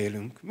Istennel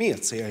élünk. Mi a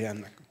célja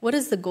ennek?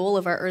 What is the goal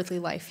of our earthly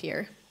life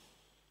here?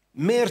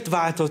 Miért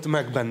váltott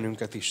meg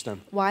bennünket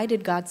Isten? Why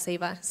did God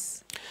save us?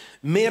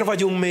 Miért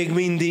vagyunk még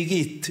mindig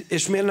itt,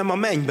 és miért nem a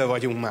mennybe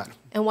vagyunk már?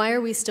 And why are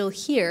we still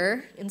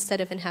here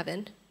instead of in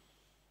heaven?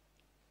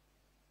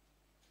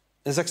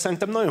 Ezek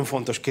szerintem nagyon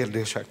fontos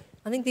kérdések.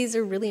 I think these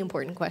are really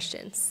important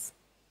questions.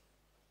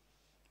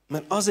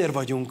 Mert azért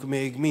vagyunk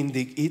még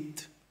mindig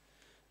itt,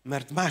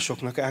 mert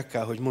másoknak el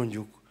kell, hogy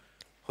mondjuk,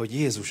 hogy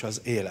Jézus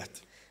az élet.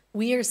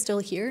 We are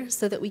still here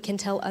so that we can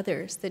tell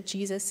others that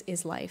Jesus is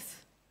life.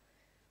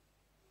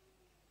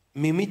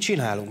 Mi mit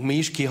csinálunk? Mi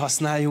is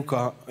kihasználjuk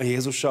a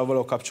Jézussal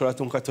való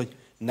kapcsolatunkat, hogy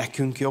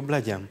nekünk jobb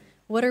legyen?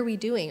 What are we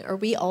doing? Are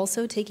we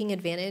also taking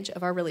advantage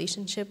of our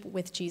relationship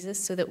with Jesus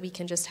so that we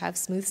can just have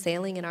smooth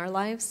sailing in our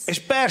lives? És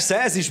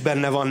persze, ez is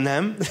benne van,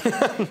 nem?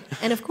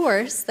 And of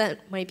course, that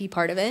might be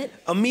part of it.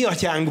 A mi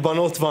atyánkban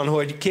ott van,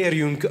 hogy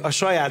kérjünk a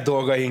saját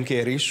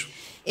dolgainkért is.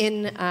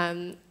 In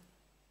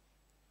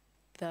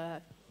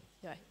the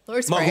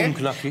Lord's Prayer.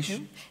 Magunknak is.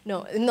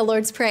 No, in the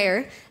Lord's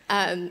Prayer,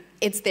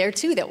 it's there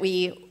too that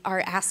we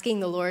are asking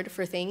the Lord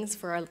for things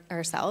for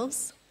ourselves.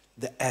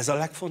 De ez a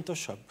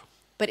legfontosabb.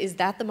 But is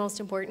that the most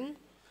important?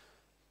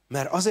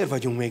 Mert azért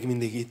vagyunk még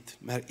mindig itt,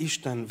 mert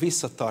Isten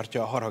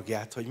visszatartja a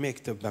haragját, hogy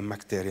még többen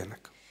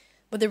megtérjenek.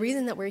 But the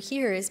reason that we're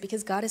here is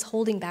because God is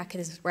holding back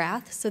his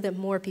wrath so that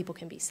more people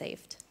can be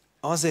saved.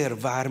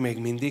 Azért vár még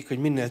mindig, hogy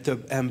minél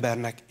több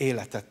embernek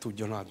életet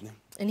tudjon adni.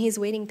 And he's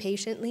waiting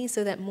patiently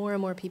so that more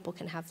and more people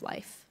can have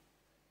life.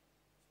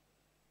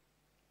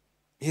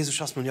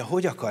 Jézus azt mondja,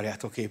 hogy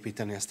akarjátok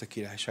építeni ezt a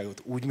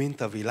királyságot? Úgy,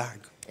 mint a világ?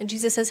 And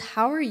Jesus says,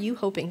 how are you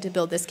hoping to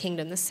build this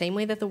kingdom? The same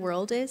way that the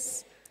world is?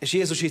 És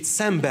Jézus itt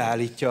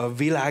szembeállítja a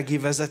világi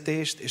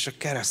vezetést és a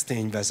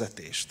keresztény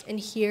vezetést.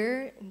 And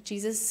here,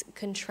 Jesus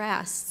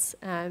contrasts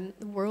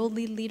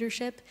worldly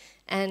leadership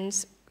and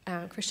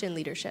Christian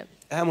leadership.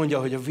 Elmondja,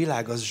 hogy a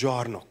világ az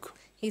zsarnok.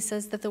 He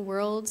says that the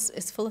world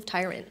is full of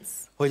tyrants.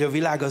 Hogy a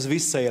világ az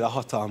visszaél a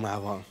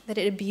hatalmával. That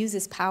it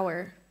abuses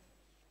power.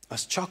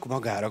 Az csak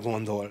magára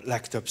gondol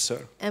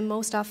legtöbbször. And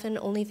most often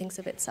only thinks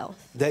of itself.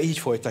 De így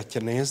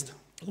folytatja, nézd.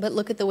 But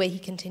look at the way he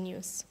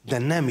continues. De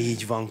nem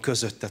így van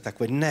közöttetek,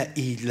 vagy ne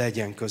így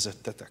legyen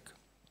közöttetek.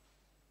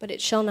 But it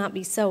shall not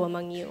be so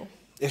among you.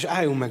 És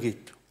álljunk meg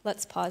itt.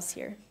 Let's pause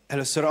here.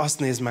 Először azt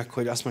nézd meg,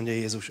 hogy azt mondja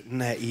Jézus,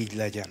 ne így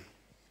legyen.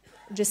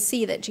 Just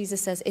see that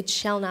Jesus says, it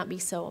shall not be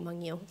so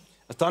among you.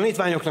 A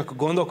tanítványoknak a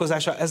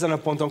gondolkozása ezen a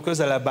ponton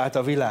közelebb állt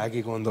a világi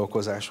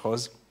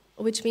gondolkozáshoz.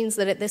 Which means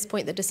that at this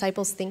point the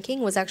disciples'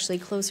 thinking was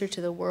actually closer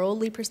to the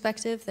worldly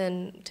perspective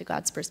than to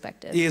God's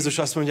perspective. Jézus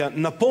azt mondja,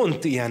 na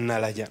pont ilyen ne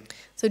legyen.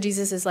 So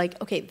Jesus is like,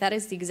 okay, that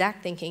is the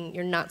exact thinking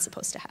you're not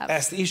supposed to have.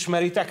 Ezt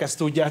ismeritek, ezt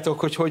tudjátok,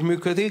 hogy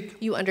működik?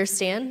 You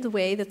understand the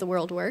way that the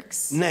world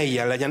works. Ne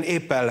ilyen legyen,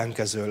 épp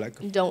ellenkezőleg.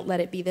 Don't let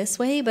it be this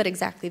way, but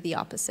exactly the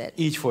opposite.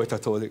 Így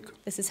folytatódik.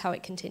 This is how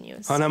it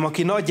continues. Hanem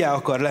aki nagyjá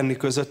akar lenni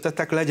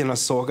közöttetek, legyen a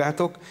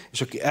szolgátok,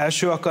 és aki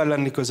első akar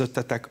lenni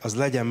közöttetek, az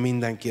legyen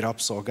mindenki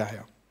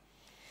rabszolgája.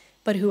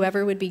 But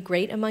whoever would be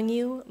great among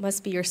you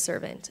must be your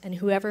servant, and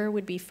whoever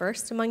would be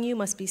first among you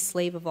must be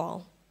slave of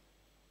all.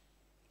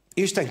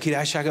 Isten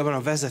királyságában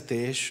a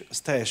vezetés az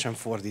teljesen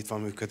fordítva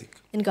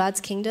működik. In God's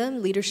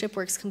kingdom, leadership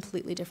works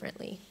completely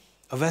differently.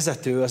 A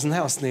vezető az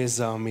ne azt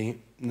nézze,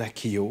 ami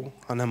neki jó,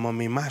 hanem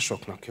ami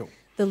másoknak jó.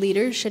 The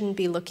leaders shouldn't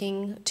be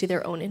looking to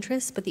their own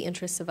interests, but the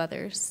interests of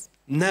others.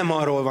 Nem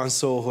arról van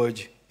szó,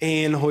 hogy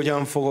én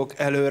hogyan fogok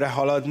előre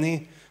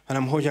haladni,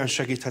 hanem hogyan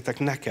segíthetek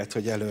neked,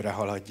 hogy előre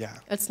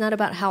haladjál. It's not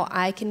about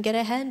how I can get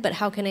ahead, but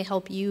how can I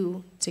help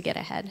you to get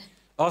ahead.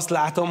 Azt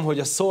látom, hogy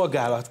a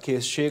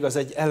szolgálatkészség az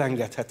egy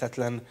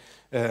elengedhetetlen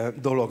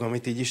dolog,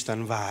 amit így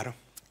Isten vár.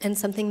 And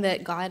something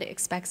that God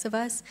expects of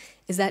us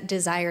is that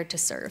desire to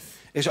serve.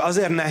 És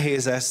azért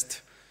nehéz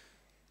ezt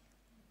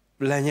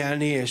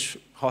lenyelni és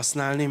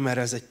használni, mert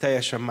ez egy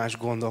teljesen más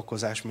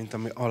gondolkozás, mint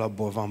ami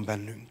alapból van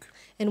bennünk.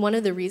 And one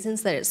of the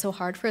reasons that it's so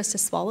hard for us to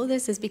swallow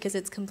this is because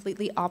it's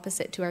completely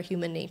opposite to our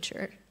human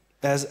nature.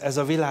 Ez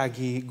a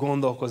világi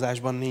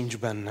gondolkozásban nincs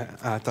benne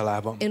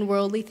általában. In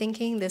worldly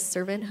thinking, this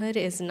servanthood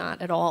is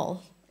not at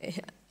all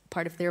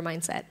part of their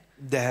mindset.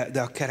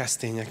 De a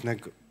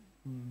keresztényeknek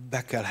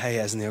be kell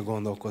helyezni a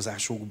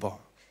gondolkozásukba.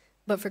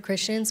 But for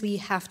Christians, we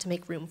have to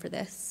make room for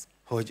this.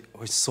 Hogy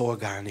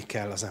szolgálni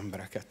kell az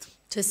embereket.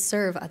 To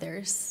serve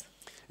others.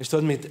 És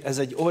tudod mit? Ez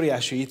egy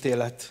óriási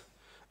ítélet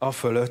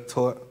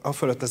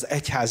afölött az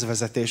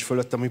egyházvezetés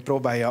fölött, ami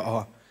próbálja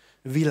a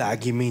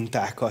világi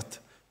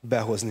mintákat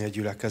behozni a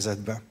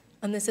gyülekezetbe.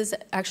 And this is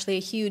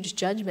actually a huge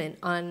judgment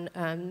on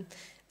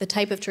the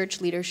type of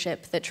church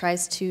leadership that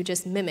tries to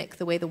just mimic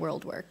the way the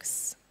world works.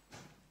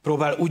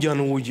 Próbál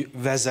ugyanúgy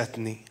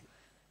vezetni.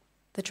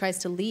 That tries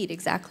to lead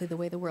exactly the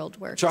way the world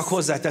works. Csak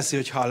hozzáteszi,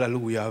 hogy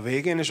halleluja a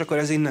végén, és akkor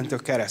ez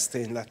innentől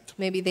keresztény lett.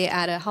 Maybe they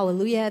add a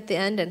hallelujah at the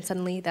end, and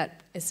suddenly that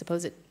is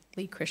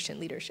supposedly Christian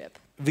leadership.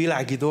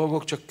 Világi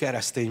dolgok csak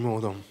keresztény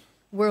módon.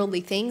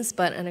 Worldly things,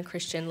 but on a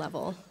Christian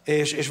level.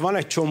 És van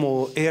egy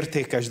csomó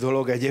értékes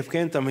dolog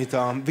egyébként, amit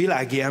a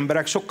világi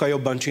emberek sokkal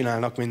jobban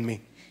csinálnak, mint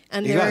mi.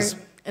 Igaz?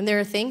 And there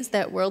are things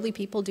that worldly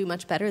people do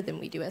much better than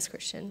we do as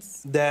Christians.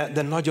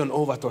 De nagyon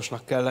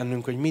óvatosnak kell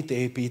lennünk, hogy mit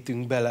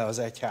építünk bele az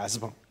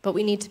egyházba. But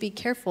we need to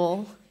be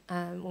careful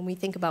when we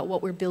think about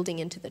what we're building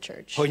into the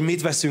church. Hogy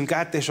mit veszünk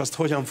át, és azt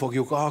hogyan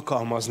fogjuk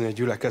alkalmazni a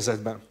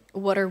gyülekezetben.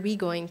 What are we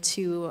going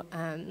to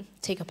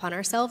take upon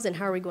ourselves, and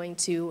how are we going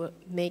to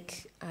make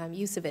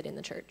use of it in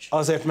the church?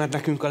 Azért, mert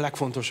nekünk a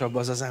legfontosabb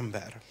az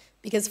ember.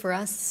 Because for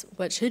us,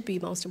 what should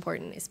be most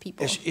important is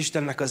people. És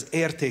Istennek az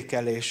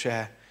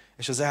értékelése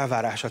és az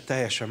elvárása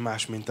teljesen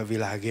más, mint a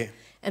világé.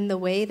 And the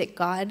way that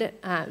God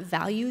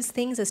values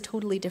things is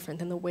totally different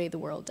than the way the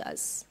world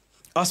does.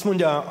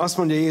 Azt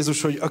mondja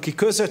Jézus, hogy aki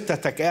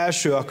közöttetek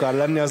első akar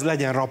lenni, az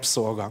legyen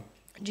rabszolga.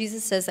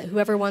 Jesus says that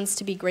whoever wants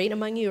to be great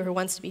among you or who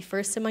wants to be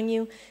first among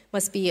you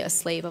must be a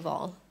slave of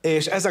all.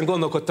 És ezen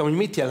gondolkodtam, hogy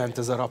mit jelent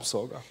ez a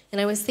rabszolga.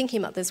 And I was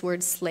thinking about this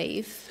word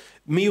slave.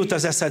 Mi jut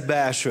az eszedbe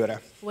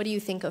elsőre? What do you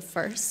think of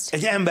first?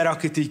 Egy ember,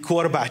 akit így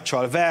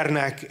korbáccsal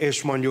vernek,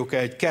 és mondjuk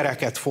egy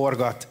kereket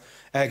forgat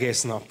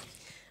egész nap.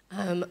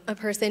 A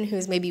person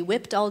who's maybe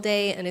whipped all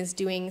day and is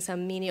doing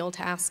some menial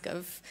task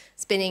of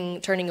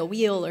turning a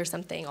wheel or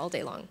something all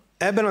day long.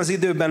 Ebben az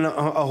időben,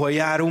 ahol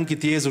járunk,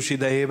 itt Jézus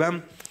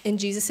idejében, in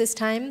Jesus'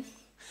 time,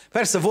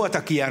 persze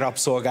voltak ilyen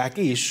rabszolgák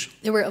is.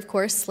 There were of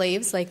course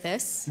slaves like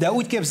this. De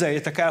úgy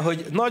képzeljétek el,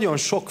 hogy nagyon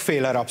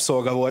sokféle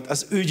rabszolga volt.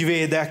 Az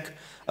ügyvédek,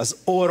 az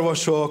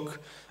orvosok,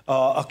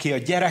 aki a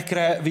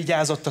gyerekre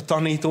vigyázott, a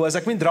tanító,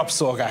 ezek mind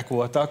rabszolgák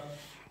voltak.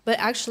 But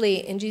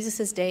actually, in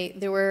Jesus' day,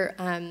 there were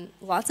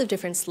lots of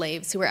different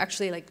slaves who were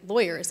actually like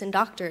lawyers and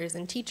doctors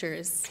and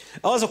teachers.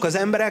 Azok az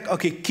emberek,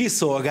 akik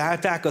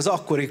kiszolgálták az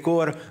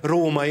akkorikor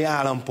római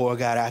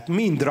állampolgárát,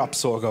 mind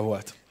rabszolga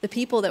volt. The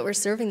people that were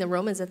serving the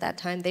Romans at that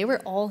time, they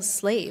were all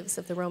slaves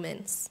of the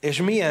Romans.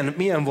 És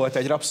milyen volt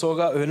egy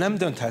rabszolga? Ő nem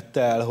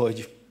dönthette el,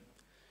 hogy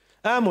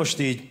most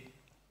így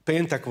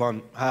péntek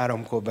van,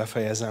 3-kor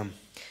befejezem.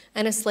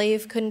 And a slave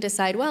couldn't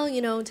decide,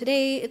 well,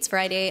 today it's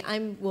Friday,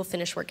 we'll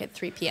finish work at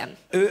 3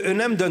 p.m. Ő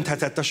nem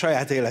dönthetett a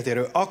saját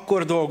életéről.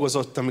 Akkor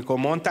dolgozott, amikor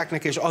mondták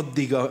neki, és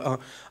addig,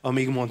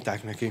 amíg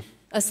mondták neki.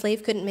 A slave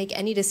couldn't make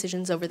any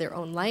decisions over their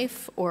own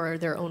life or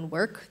their own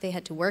work. They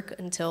had to work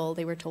until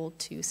they were told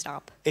to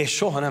stop. És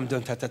soha nem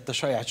dönthetett a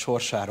saját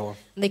sorsáról.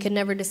 They could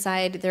never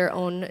decide their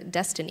own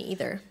destiny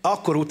either.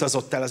 Akkor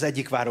utazott el az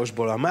egyik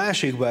városból a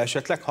másikba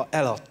esetleg, ha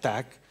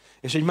eladták,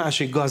 és egy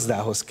másik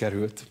gazdához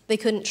került. They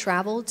couldn't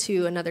travel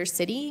to another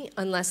city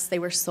unless they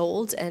were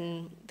sold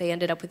and they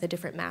ended up with a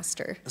different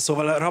master.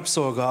 Szóval a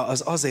rabszolga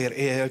az azért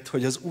élt,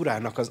 hogy az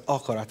urának az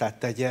akaratát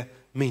tegye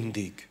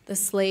mindig. The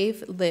slave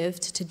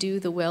lived to do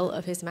the will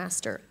of his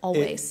master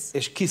always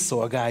És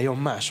kiszolgáljon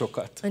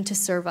másokat. and to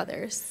serve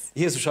others.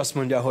 Jézus azt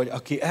mondja, hogy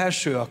aki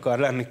első akar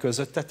lenni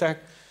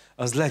közöttetek,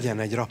 az legyen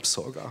egy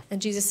rabszolga.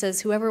 And Jesus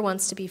says, whoever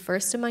wants to be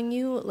first among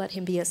you, let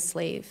him be a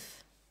slave.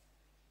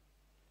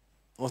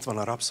 Ott van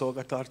a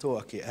rabszolgatartó,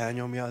 aki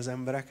elnyomja az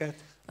embereket,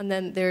 And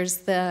then there's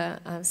the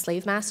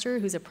slave master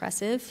who's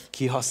oppressive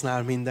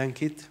kihasznál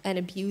mindenkit. and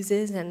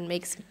abuses and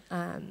makes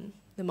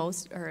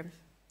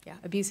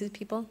abuses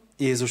people.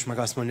 Jézus meg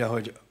azt mondja,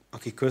 hogy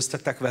aki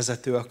köztetek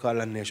vezető akar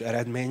lenni és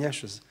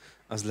eredményes,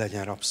 az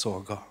legyen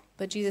rabszolga.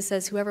 But Jesus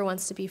says, whoever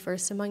wants to be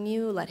first among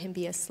you, let him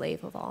be a slave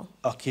of all.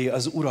 Aki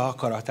az ura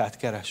akaratát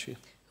keresi,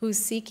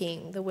 Who's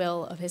seeking the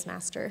will of his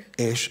master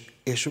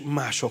és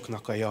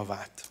másoknak a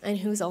javát. and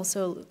who's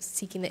also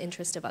seeking the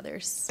interest of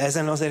others.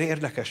 Ezen azért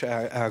érdekes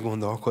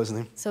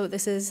elgondolkozni, So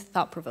this is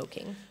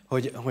thought-provoking.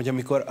 hogy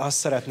amikor azt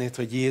szeretnéd,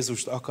 hogy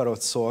Jézust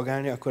akarod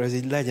szolgálni, akkor ez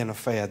így legyen a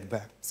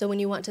fejedbe. So when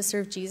you want to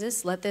serve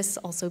Jesus, let this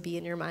also be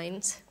in your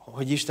mind.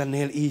 Hogy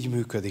Istennél így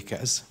működik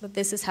ez. But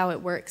this is how it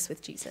works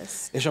with Jesus.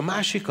 És a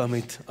másik,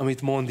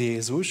 amit mond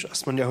Jézus,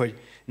 azt mondja, hogy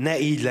ne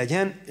így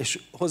legyen, és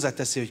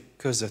hozzáteszi, hogy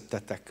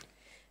közöttetek.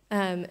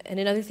 And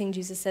another thing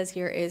Jesus says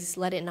here is,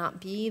 let it not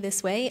be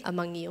this way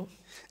among you.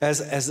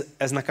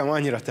 Ez nekem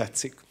annyira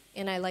tetszik.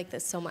 And I like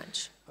this so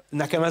much.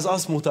 Nekem ez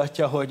azt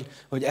mutatja,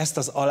 hogy ezt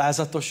az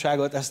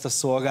alázatosságot, ezt a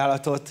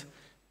szolgálatot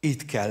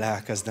itt kell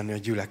elkezdeni a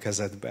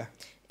gyülekezetbe.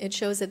 It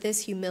shows that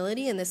this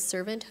humility and this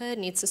servanthood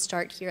needs to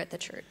start here at the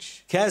church.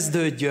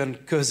 Kezdődjön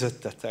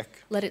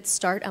közöttetek. Let it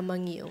start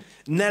among you.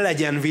 Ne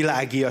legyen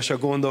világias a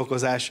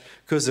gondolkozás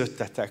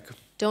közöttetek,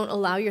 Don't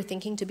allow your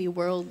thinking to be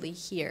worldly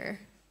here,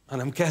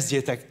 hanem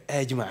kezdjétek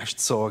egymást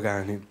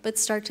szolgálni. but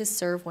start to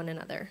serve one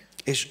another.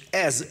 És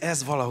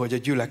ez valahogy a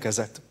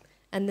gyülekezet.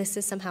 And this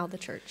is somehow the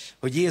church.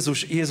 Hogy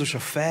Jézus a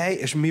fej,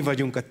 és mi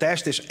vagyunk a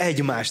test, és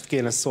egymást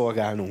kéne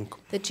szolgálnunk.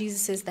 That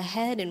Jesus is the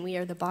head and we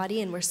are the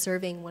body and we're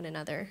serving one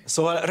another.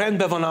 Szóval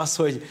rendben van az,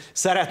 hogy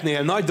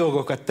szeretnél nagy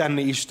dolgokat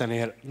tenni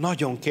Istenért.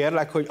 Nagyon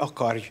kérlek, hogy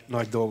akarj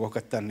nagy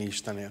dolgokat tenni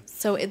Istenért.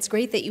 So it's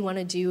great that you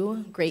want to do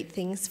great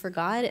things for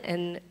God,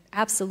 and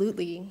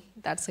absolutely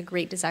that's a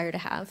great desire to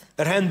have.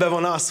 Rendben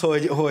van az,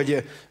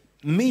 hogy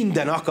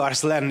minden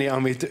akarsz lenni,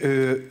 amit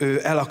ő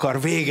el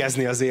akar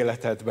végezni az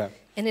életedben.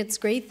 And it's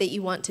great that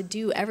you want to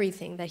do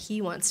everything that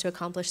he wants to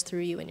accomplish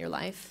through you in your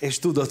life. És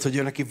tudod,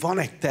 hogy neki van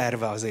egy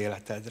terve az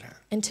életedre.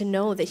 And to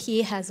know that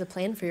he has a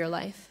plan for your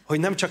life. Hogy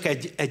nem csak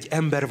egy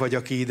ember vagy,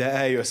 aki ide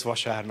eljössz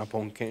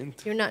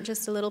vasárnaponként. You're not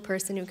just a little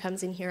person who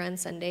comes in here on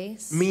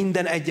Sundays.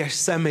 Minden egyes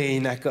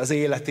személynek az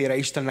életére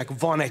Istennek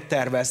van egy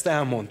terve, ezt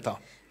elmondta.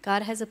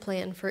 God has a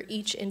plan for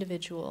each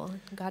individual.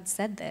 God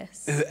said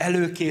this. Ő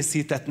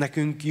előkészített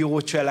nekünk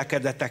jó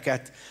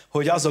cselekedeteket,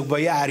 hogy azokba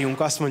járjunk,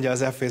 azt mondja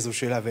az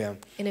Efézusi levél.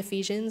 In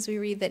Ephesians, we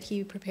read that he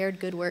prepared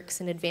good works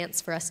in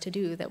advance for us to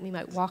do, that we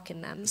might walk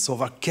in them.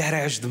 Szóval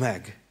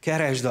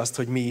keresd azt,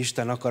 hogy mi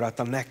Isten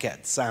akarata neked,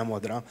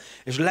 számodra,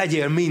 és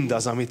legyél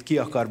mindaz, amit ki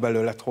akar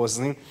belőled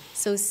hozni.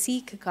 So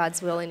seek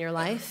God's will in your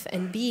life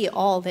and be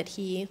all that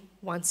he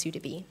wants you to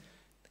be.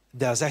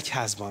 De az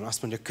egyházban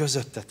azt mondja,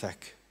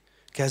 közöttetek,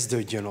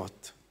 kezdődjön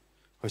ott,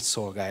 hogy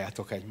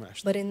szolgáljátok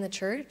egymást. But in the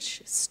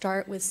church,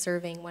 start with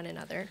serving one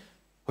another.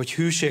 Hogy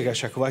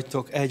hűségesek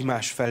vagytok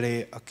egymás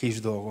felé a kis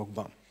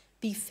dolgokban.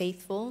 Be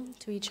faithful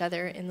to each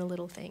other in the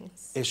little things.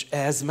 És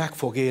ez meg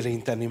fog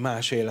érinteni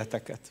más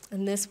életeket.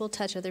 And this will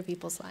touch other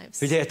people's lives.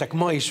 Figyeljetek,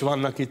 ma is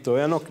vannak itt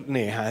olyanok,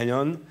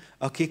 néhányan,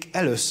 akik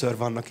először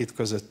vannak itt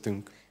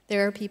közöttünk.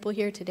 There are people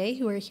here today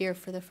who are here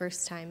for the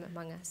first time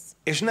among us.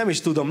 És nem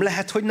is tudom,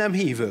 lehet, hogy nem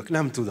hívők,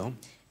 nem tudom.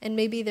 And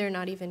maybe they're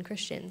not even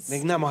Christians.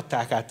 Még nem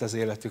adták át az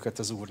életüket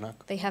az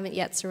Úrnak. They haven't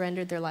yet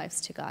surrendered their lives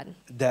to God.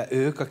 De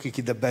ők, akik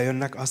ide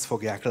bejönnek, azt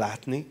fogják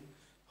látni,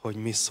 hogy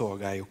mi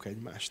szolgáljuk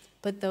egymást.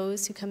 But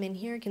those who come in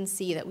here can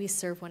see that we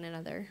serve one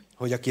another.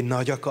 Hogy aki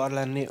nagy akar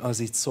lenni, az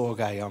itt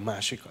szolgálja a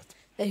másikat.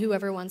 That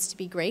whoever wants to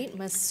be great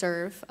must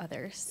serve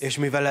others. És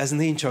mivel ez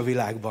nincs a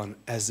világban,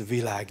 ez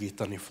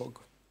világítani fog.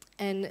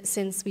 And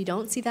since we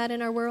don't see that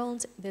in our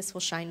world, this will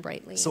shine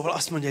brightly. Szóval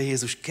azt mondja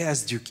Jézus,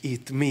 kezdjük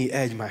itt mi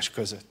egymás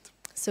között.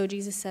 So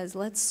Jesus says,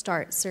 let's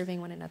start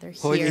serving one another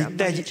Hogy here így among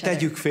each other.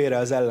 tegyük félre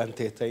az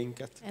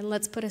ellentéteinket, And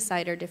let's put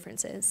aside our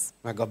differences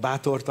meg a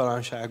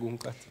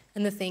bátortalanságunkat,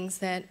 and the things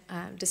that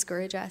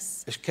discourage us,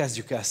 és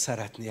kezdjük el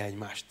szeretni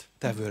egymást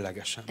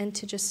tevőlegesen. and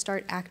to just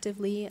start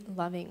actively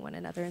loving one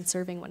another and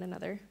serving one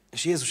another.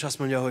 És Jézus azt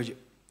mondja, hogy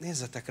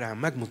nézzetek rám,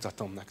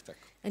 megmutatom nektek.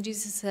 And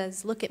Jesus says,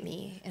 look at me,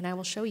 and I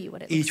will show you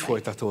what it Így looks like.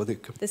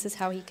 folytatódik. This is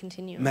how he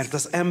continues. Mert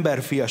az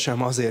ember fia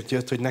sem azért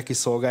jött, hogy neki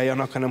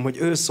szolgáljanak, hanem hogy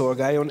ő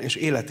szolgáljon, és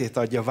életét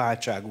adja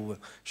váltságul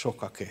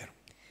sokakért.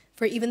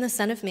 For even the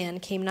Son of Man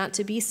came not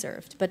to be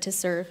served, but to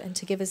serve and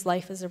to give his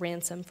life as a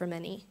ransom for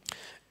many.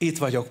 Itt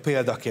vagyok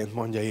példaként,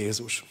 mondja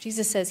Jézus.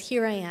 Jesus says,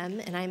 here I am,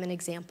 and I am an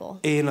example.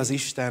 Én az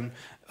Isten,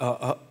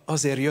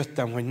 azért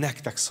jöttem, hogy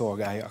nektek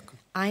szolgáljak.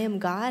 I am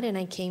God and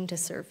I came to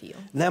serve you.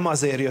 Nem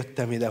azért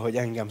jöttem ide, hogy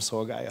engem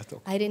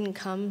szolgáljatok. I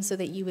didn't come so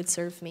that you would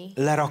serve me.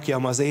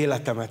 Lerakjam az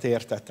életemet,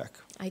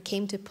 értetek. I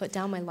came to put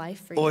down my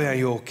life for you. Olyan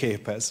jó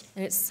kép ez.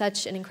 And it's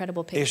such an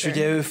incredible picture. És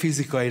ugye ő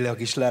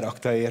fizikailag is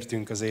lerakta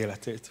értünk az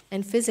életét.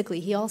 And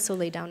physically, he also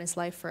laid down his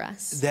life for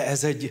us. De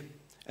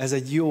ez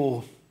egy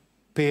jó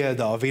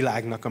példa a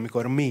világnak,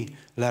 amikor mi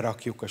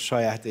lerakjuk a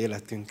saját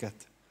életünket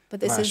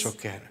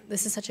másokért.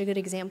 This is such a good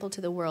example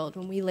to the world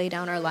when we lay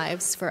down our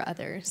lives for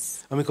others.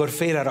 Amikor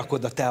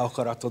félrerakod a te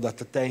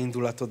akaratodat, a te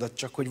indulatodat,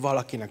 csak hogy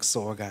valakinek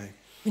szolgálj.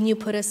 When you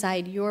put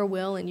aside your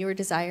will and your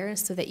desires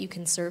so that you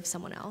can serve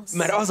someone else.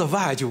 Mert az a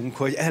vágyunk,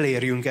 hogy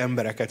elérjünk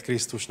embereket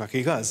Krisztusnak,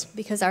 igaz?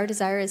 Because our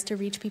desire is to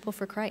reach people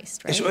for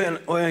Christ, right? És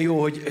olyan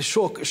jó, hogy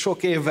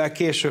sok évvel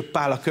később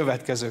Pál a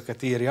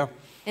következőket írja.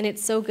 And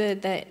it's so good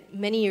that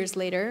many years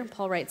later,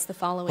 Paul writes the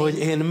following. Hogy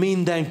én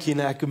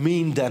mindenkinek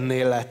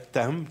mindennél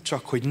lettem,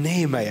 csak hogy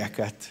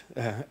némelyeket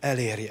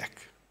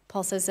elérjek.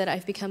 Paul says that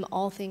I've become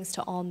all things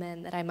to all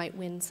men that I might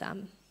win some.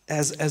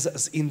 Ez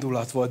az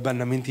indulat volt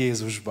benne, mint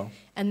Jézusban.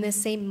 And the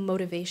same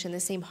motivation, the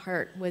same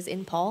heart was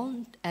in Paul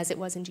as it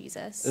was in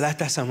Jesus.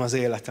 Leteszem az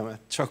életemet,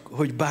 csak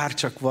hogy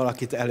bárcsak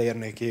valakit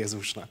elérnék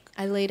Jézusnak.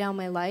 I lay down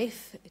my life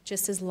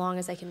just as long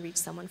as I can reach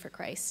someone for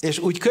Christ. És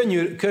úgy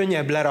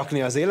könnyebb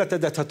lerakni az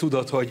életedet, ha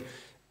tudod, hogy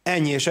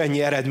ennyi és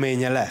ennyi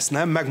eredménye lesz,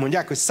 nem?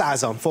 Megmondják, hogy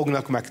 100-an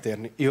fognak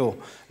megtérni.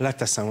 Jó,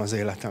 leteszem az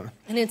életemet.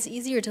 And it's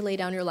easier to lay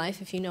down your life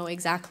if you know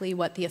exactly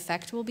what the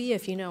effect will be.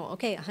 If you know,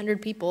 okay, 100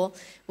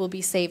 people will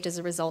be saved as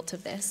a result of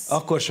this.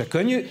 Akkor se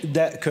könnyű,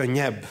 de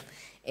könnyebb.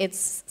 It's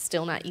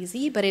still not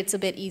easy, but it's a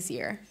bit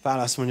easier. Pál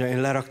azt mondja,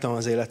 én leraktam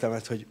az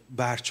életemet, hogy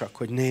bárcsak,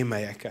 hogy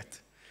némelyeket,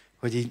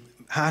 hogy így,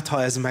 hát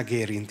ha ez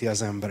megérinti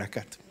az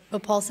embereket.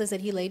 But Paul says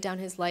that he laid down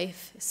his life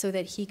so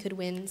that he could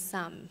win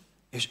some.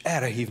 És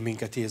erre hív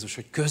minket Jézus,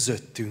 hogy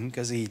közöttünk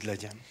ez így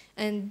legyen.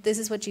 And this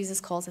is what Jesus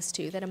calls us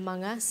to, that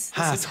among us,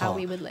 this is how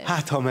we would live.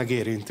 Hát ha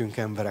megérintünk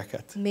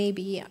embereket.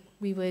 Maybe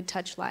we would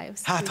touch lives.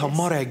 Hát ha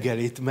ma reggel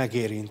itt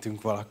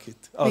megérintünk valakit,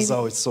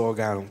 azzal, hogy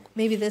szolgálunk.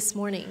 Maybe this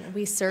morning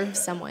we serve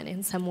someone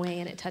in some way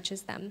and it touches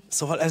them.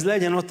 Szóval ez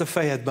legyen ott a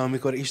fejedben,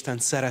 amikor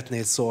Istent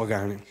szeretnéd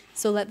szolgálni.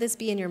 So let this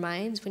be in your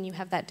mind when you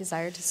have that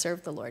desire to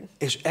serve the Lord.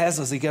 És ez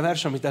az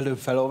igevers, amit előbb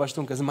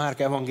felolvastunk, ez Márk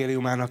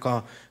Evangéliumának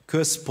a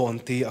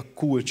központi, a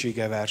kulcs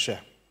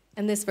igeverse.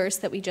 And this verse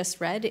that we just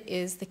read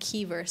is the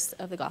key verse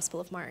of the Gospel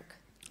of Mark.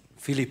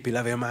 Filippi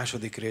levél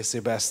második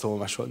részében ezt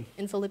olvasod.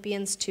 In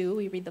Philippians 2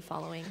 we read the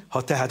following.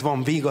 Ha tehát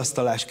van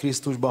vigasztalás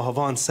Krisztusban, ha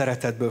van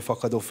szeretetből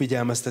fakadó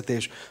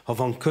figyelmeztetés, ha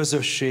van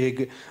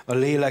közösség a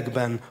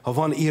lélekben, ha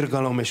van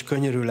irgalom és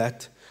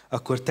könyörület,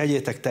 akkor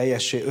tegyétek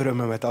teljessé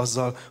örömömet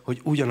azzal,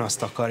 hogy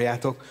ugyanazt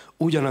akarjátok,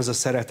 ugyanaz a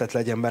szeretet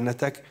legyen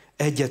bennetek,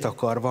 egyet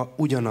akarva,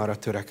 ugyanarra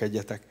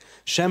törekedjetek.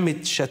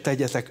 Semmit se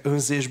tegyetek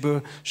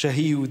önzésből, se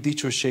hiú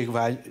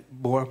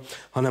dicsőségvágyból,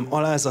 hanem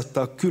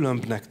alázattal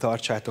különbnek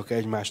tartsátok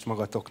egymást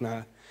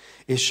magatoknál.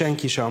 És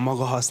senki se a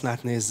maga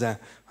hasznát nézze,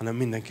 hanem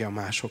mindenki a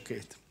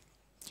másokét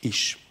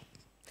is.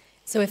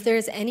 So if there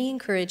is any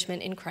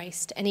encouragement in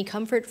Christ, any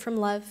comfort from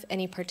love,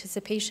 any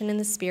participation in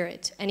the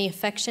Spirit, any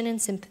affection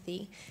and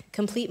sympathy,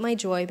 complete my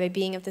joy by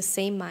being of the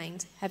same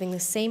mind, having the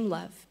same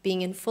love,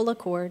 being in full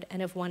accord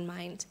and of one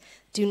mind.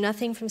 Do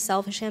nothing from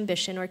selfish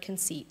ambition or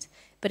conceit,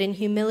 but in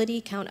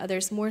humility count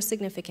others more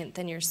significant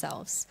than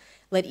yourselves.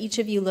 Let each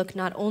of you look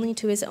not only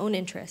to his own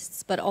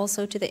interests, but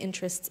also to the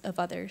interests of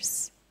others.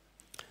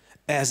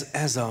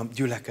 Ez a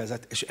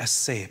gyülekezet, és ez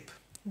szép.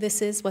 This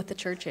is what the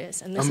church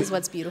is, and this is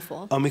what's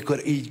beautiful.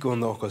 Amikor így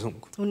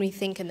gondolkozunk. When we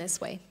think in this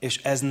way. És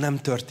ez nem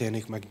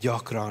történik meg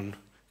gyakran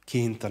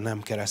kint a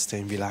nem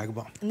keresztény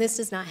világban. And this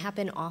does not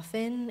happen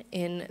often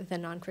in the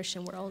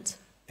non-Christian world.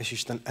 És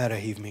Isten erre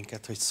hív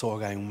minket, hogy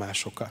szolgáljunk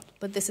másokat.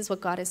 But this is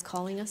what God is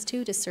calling us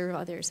to serve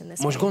others in this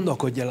Most way.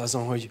 gondolkodj el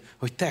azon,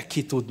 hogy te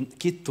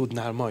kit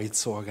tudnál ma itt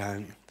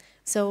szolgálni.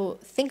 So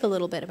think a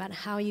little bit about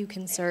how you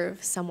can serve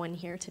someone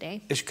here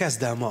today. És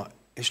kezd el ma,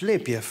 és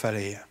lépjél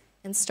feléje.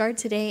 And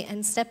start today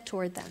and step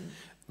toward them.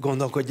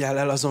 Gondolkodj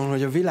el azon,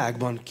 hogy a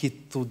világban kit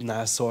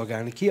tudnál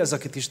szolgálni. Ki az,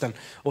 akit Isten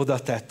oda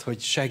tett,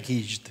 hogy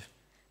segítsd.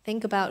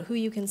 Think about who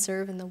you can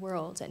serve in the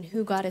world and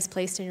who God has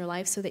placed in your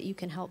life so that you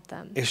can help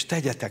them. És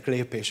tegyetek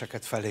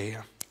lépéseket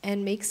feléje.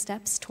 And make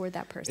steps toward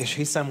that person. És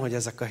hiszem, hogy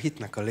ezek a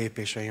hitnek a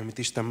lépései, amit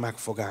Isten meg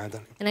fog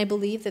áldani. And I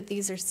believe that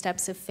these are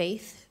steps of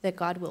faith that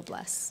God will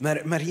bless.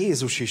 Mert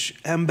Jézus is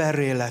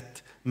emberré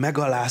lett,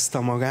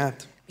 megalázta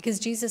magát.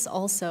 Because Jesus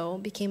also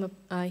became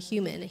a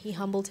human. He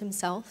humbled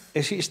himself.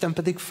 És Isten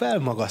pedig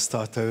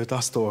felmagasztalta őt,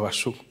 azt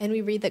olvassuk. And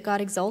we read that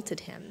God exalted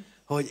him.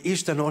 Hogy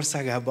Isten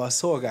országában a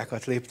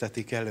szolgákat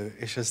léptetik elő,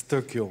 és ez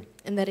tök jó.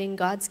 And that in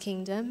God's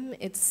kingdom,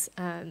 it's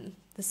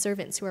the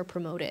servants who are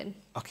promoted.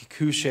 Akik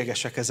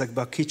hűségesek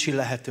ezekbe a kicsi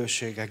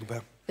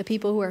lehetőségekbe. The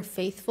people who are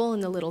faithful in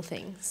the little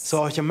things.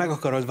 Szóval, hogyha meg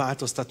akarod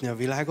változtatni a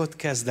világot,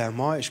 kezd el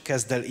ma, és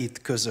kezd el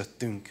itt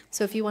közöttünk.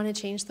 So if you want to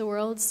change the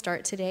world,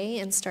 start today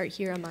and start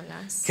here among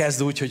us.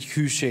 Kezd úgy, hogy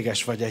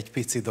hűséges vagy egy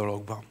pici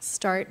dologban.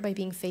 Start by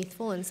being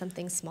faithful in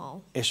something small.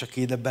 És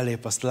aki ide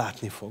belép, azt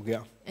látni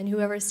fogja. And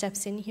whoever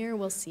steps in here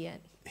will see it.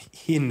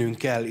 Hinnünk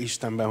kell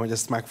Istenben, hogy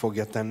ezt meg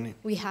fogja tenni.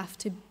 We have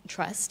to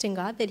trust in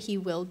God that He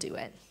will do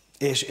it.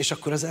 És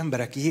akkor az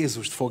emberek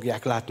Jézust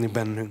fogják látni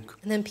bennünk.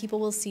 And then people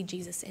will see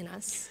Jesus in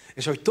us.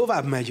 És ahogy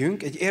tovább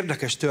megyünk, egy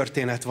érdekes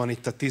történet van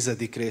itt a 10.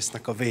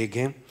 résznek a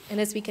végén. And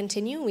as we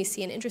continue, we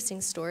see an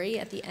interesting story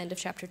at the end of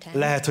chapter 10.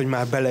 Lehet, hogy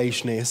már bele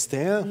is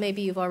néztél.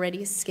 Maybe you've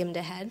already skimmed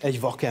ahead. Egy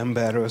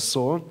vakemberről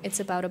szól. It's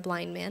about a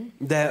blind man.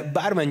 De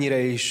bármennyire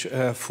is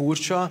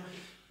furcsa,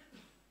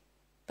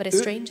 But as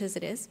strange as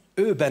it is,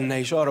 ő benne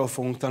is arról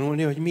fogunk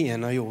tanulni, hogy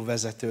milyen a jó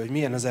vezető, hogy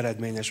milyen az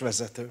eredményes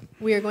vezető.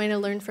 we are going to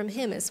learn from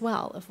him as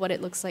well of what it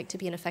looks like to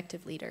be an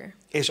effective leader.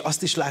 És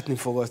azt is látni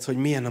fogod, hogy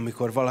milyen,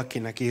 amikor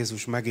valakinek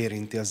Jézus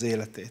megérinti az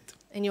életét.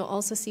 And you'll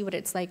also see what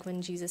it's like when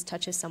Jesus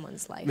touches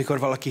someone's life. Mikor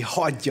valaki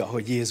hagyja,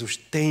 hogy Jézus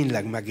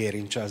tényleg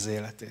megérintse az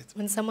életét.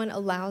 When someone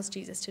allows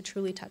Jesus to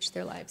truly touch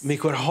their lives.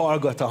 Mikor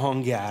hallgat a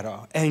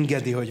hangjára,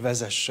 engedi, hogy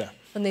vezesse.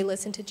 When they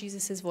listen to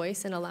Jesus' voice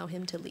and allow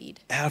him to lead.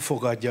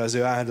 Elfogadja az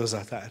ő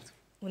áldozatát.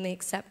 When they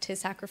accept his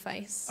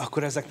sacrifice.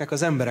 Akkor ezeknek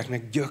az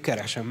embereknek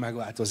gyökeresen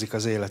megváltozik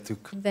az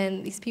életük.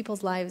 Then these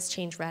people's lives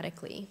change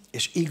radically.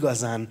 És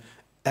igazán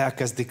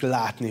elkezdik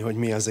látni, hogy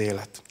mi az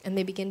élet. And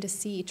they begin to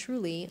see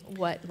truly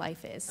what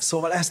life is.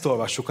 Szóval ezt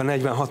olvassuk, a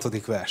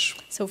 46. vers.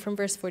 So from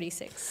verse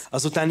 46.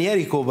 Azután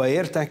Jerikóba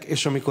értek,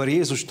 és amikor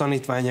Jézus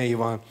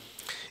tanítványaival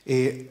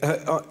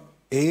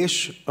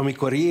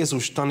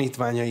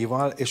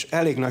és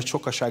elég nagy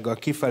sokasággal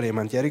kifelé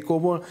ment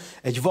Jerikóból,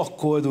 egy vak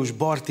koldus,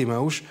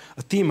 Bartimeus,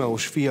 a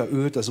Tímeus fia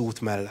ült az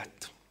út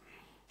mellett.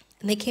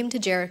 And they came to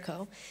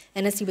Jericho,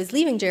 and as he was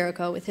leaving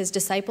Jericho with his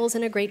disciples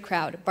and a great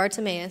crowd,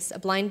 Bartimaeus, a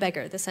blind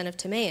beggar, the son of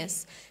Timaeus,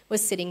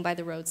 was sitting by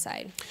the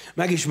roadside.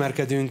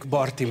 Megismerkedünk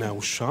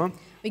Bartimeussal,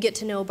 We get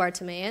to know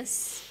Bartimaeus,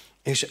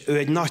 és ő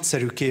egy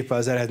nagyszerű képe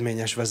az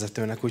eredményes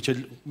vezetőnek,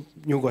 úgyhogy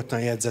nyugodtan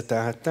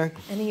jegyzetelhettek.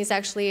 and he is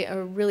actually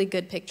a really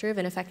good picture of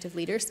an effective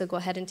leader, so go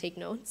ahead and take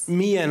notes.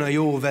 Milyen a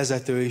jó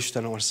vezető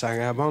Isten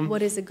országában?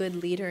 What is a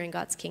good leader in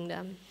God's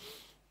kingdom?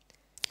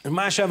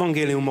 Más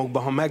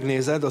evangéliumokban, ha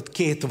megnézed, ott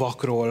 2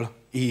 vakról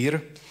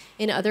ír.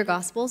 In other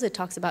gospels, it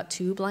talks about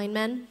 2 blind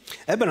men.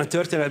 Ebben a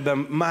történetben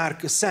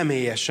Márk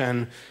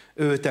személyesen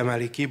őt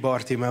emeli ki,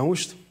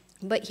 Bartimeust.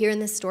 But here in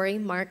this story,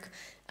 Mark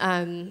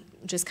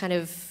just kind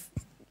of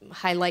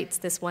highlights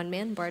this one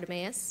man,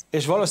 Bartimaeus.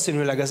 És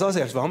valószínűleg ez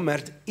azért van,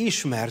 mert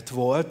ismert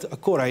volt a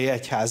korai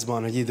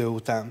egyházban egy idő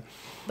után.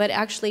 But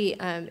actually,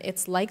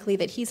 it's likely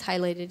that he's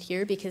highlighted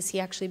here because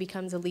he actually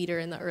becomes a leader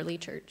in the early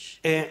church.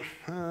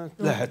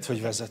 Lehet,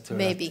 hogy vezető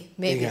lett.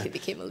 Maybe Igen. he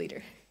became a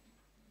leader.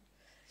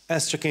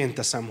 Ezt csak én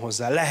teszem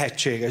hozzá.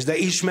 Lehetséges, de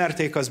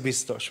ismerték, az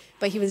biztos.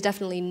 But he was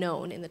definitely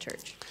known in the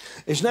church.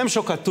 És nem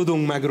sokat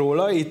tudunk meg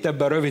róla itt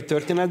ebben a rövid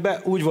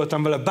történetben. Úgy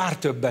voltam vele, bár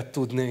többet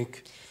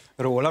tudnék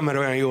róla, mert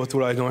olyan jó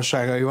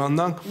tulajdonságai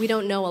vannak. We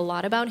don't know a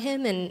lot about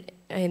him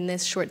in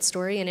this short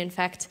story, and in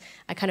fact,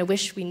 I kind of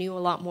wish we knew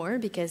a lot more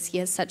because he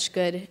has such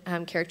good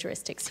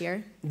characteristics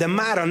here. De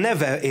már a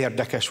neve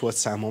érdekes volt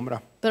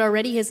számomra. But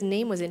already his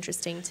name was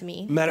interesting to me.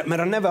 Mert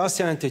a neve azt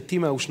jelenti, hogy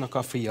Tímeusnak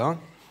a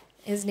fia.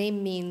 His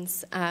name means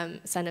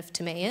son of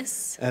Timaeus.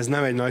 Ez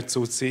nem egy nagy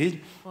cucc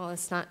így. Well,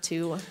 it's not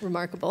too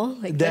remarkable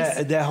like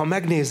this. De ha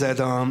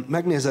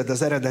megnézed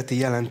az eredeti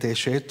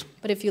jelentését,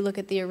 But if you look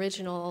at the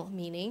original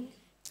meaning,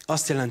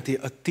 azt jelenti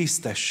a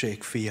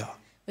tisztesség fia.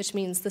 which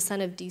means the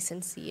son of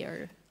decency or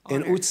Én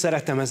honor. úgy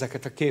szeretem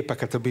ezeket a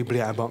képeket a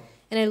Bibliában,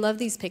 And I love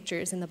these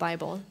pictures in the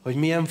Bible. hogy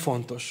milyen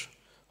fontos,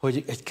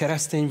 hogy egy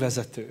keresztény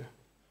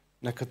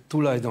vezetőnek a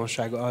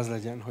tulajdonsága az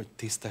legyen, hogy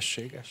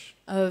tisztességes.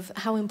 Of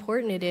how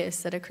important it is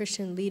that a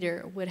Christian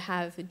leader would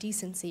have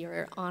decency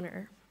or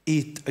honor.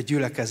 Itt a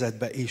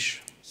gyülekezetben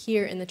is,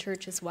 Here in the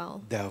church as well,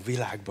 de a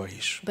világban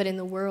is. but in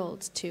the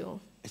world too.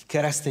 Egy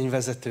keresztény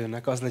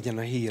vezetőnek az legyen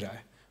a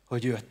híre,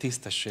 hogy ő a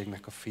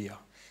tisztességnek a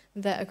fia.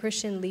 That a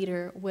Christian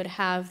leader would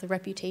have the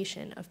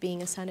reputation of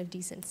being a son of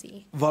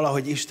decency.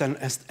 Valahogy Isten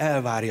ezt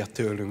elvárja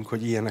tőlünk,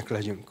 hogy ilyenek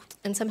legyünk.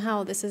 And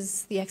somehow this is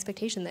the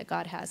expectation that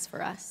God has for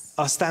us.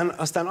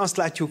 Aztán azt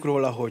látjuk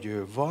róla, hogy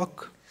ő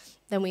vak,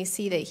 Then we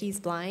see that he's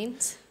blind.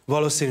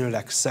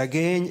 valószínűleg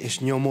szegény és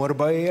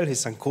nyomorba él,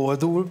 hiszen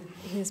koldul.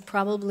 He's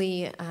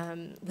probably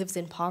lives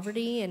in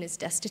poverty and is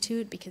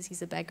destitute because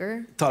he's a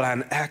beggar.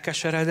 Talán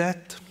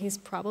elkeseredett, He's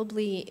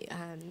probably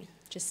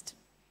just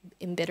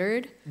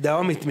embittered. de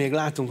amit még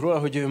látunk róla,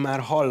 hogy ő már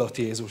hallott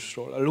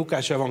Jézusról. A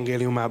Lukás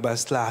evangéliumában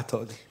ezt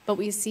látod. But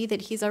we see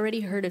that he's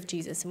already heard of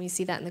Jesus, and we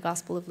see that in the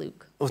Gospel of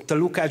Luke. Ott a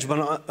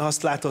Lukácsban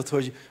azt látod,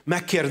 hogy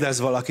megkérdez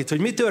valakit, hogy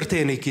mi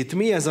történik itt,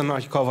 mi ez a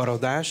nagy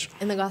kavarodás.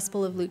 In the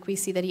Gospel of Luke, we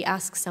see that he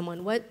asks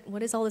someone,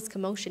 what is all this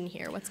commotion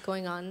here? What's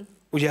going on?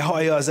 ugye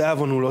hallja az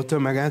elvonuló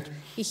tömeget,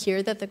 He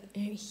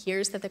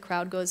hears that the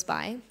crowd goes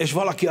by. és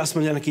valaki azt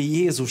mondja neki,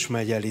 Jézus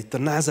megy el itt, a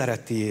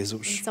názáreti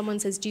Jézus. And someone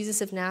says Jesus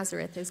of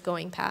Nazareth is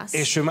going past.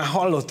 És ő már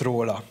hallott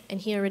róla.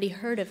 And he already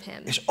heard of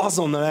him. És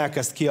azonnal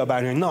elkezd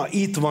kiabálni, hogy na,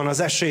 itt van az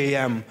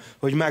esélyem,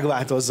 hogy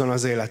megváltozzon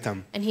az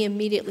életem. And he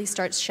immediately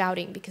starts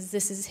shouting because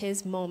this is his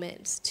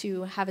moment to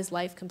have his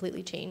life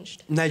completely changed.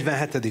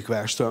 47.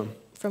 verstől.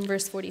 From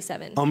verse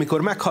 47.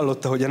 Amikor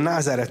meghallotta, hogy a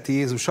názáreti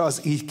Jézus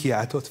az, így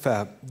kiáltott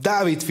fel.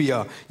 Dávid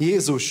fia,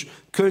 Jézus,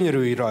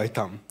 könyörülj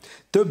rajtam.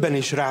 Többen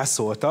is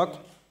rászóltak,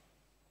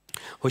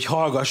 hogy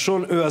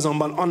hallgasson, ő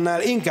azonban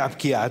annál inkább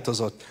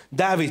kiáltozott.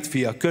 Dávid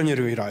fia,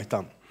 könyörülj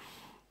rajtam.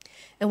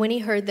 And when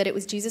he heard that it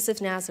was Jesus of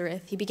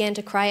Nazareth, he began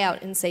to cry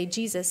out and say,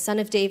 Jesus, son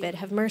of David,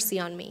 have mercy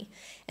on me.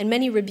 And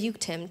many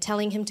rebuked him,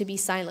 telling him to be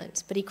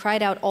silent. But he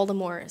cried out all the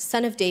more,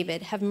 Son of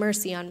David, have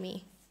mercy on me.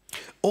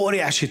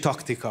 Óriási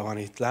taktika van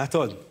itt,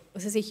 látod?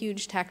 This is a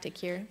huge tactic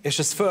here. És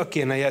ezt föl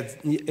kéne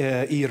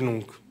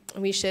írnunk.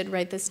 We should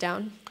write this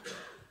down.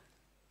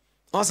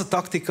 Az a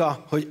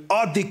taktika, hogy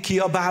addig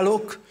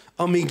kiabálok,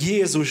 amíg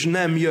Jézus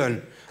nem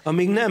jön,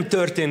 amíg nem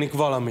történik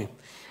valami.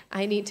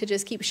 I need to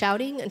just keep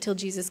shouting until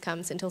Jesus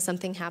comes, until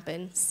something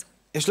happens.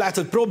 És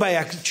látod,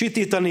 próbálják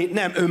csitítani,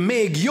 nem, ő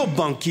még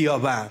jobban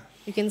kiabál.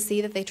 You can see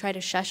that they try to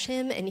shush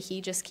him, and he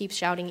just keeps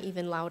shouting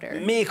even louder.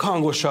 Még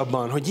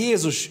hangosabban, hogy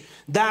Jézus,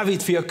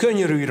 Dávid fia,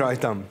 könyörülj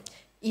rajtam.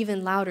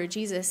 Even louder,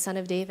 Jesus, son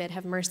of David,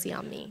 have mercy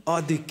on me.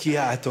 Addig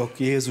kiáltok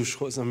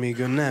Jézushoz, amíg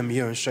ő nem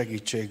jön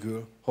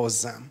segítségül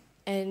hozzám.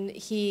 And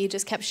he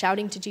just kept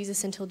shouting to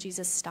Jesus until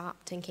Jesus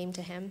stopped and came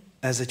to him.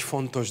 Ez egy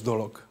fontos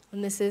dolog.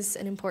 And this is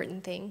an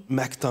important thing.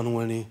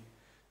 Megtanulni,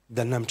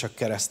 de nem csak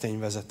keresztény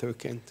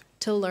vezetőként.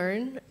 To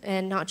learn,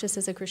 and not just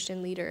as a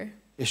Christian leader.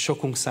 És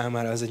sokunk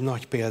számára ez egy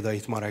nagy példa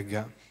itt ma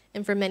reggel.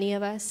 And for many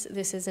of us,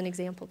 this is an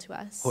example to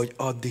us. Hogy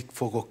addig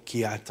fogok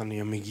kiáltani,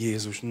 amíg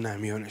Jézus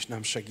nem jön és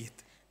nem segít.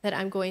 That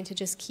I'm going to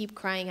just keep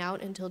crying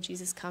out until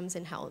Jesus comes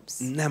and helps.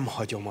 Nem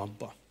hagyom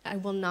abba. I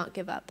will not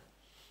give up.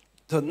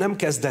 Tudod, nem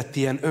kezdett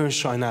ilyen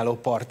önsajnáló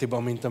partiba,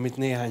 mint amit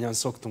néhányan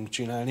szoktunk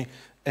csinálni.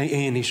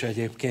 Én is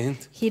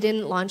egyébként. He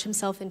didn't launch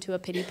himself into a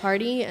pity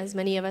party, as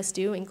many of us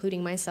do,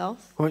 including myself.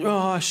 Hogy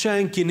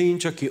senki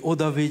nincs, aki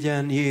oda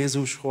vigyen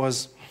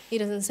Jézushoz. He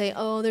doesn't say,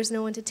 oh, there's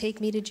no one to take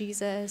me to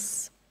Jesus.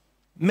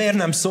 Miért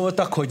nem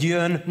szóltak, hogy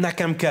jön?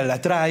 Nekem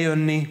kellett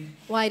rájönni.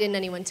 Why didn't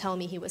anyone tell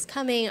me he was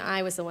coming?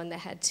 I was the one that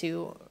had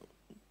to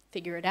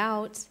figure it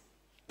out.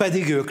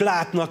 Pedig ők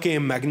látnak,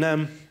 én meg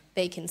nem.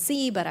 They can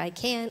see, but I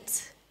can't.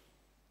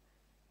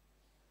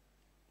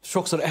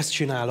 Sokszor ezt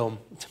csinálom.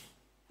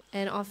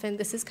 And often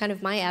this is kind of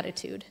my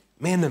attitude.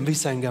 Miért nem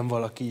visz engem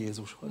valaki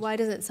Jézushoz? Why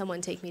doesn't someone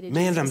take me to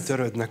Miért nem Jesus?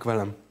 törődnek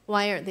velem?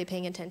 Why aren't they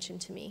paying attention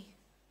to me?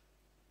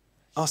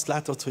 Azt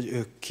látod, hogy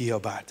ő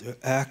kiabált. Ő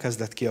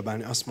elkezdett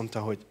kiabálni. Azt mondta,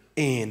 hogy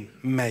én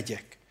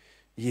megyek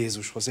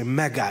Jézushoz. Én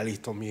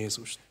megállítom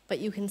Jézust.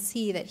 But you can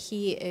see that he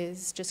is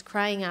just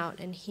crying out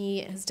and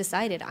he has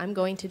decided, I'm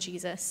going to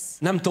Jesus.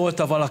 Nem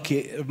tolta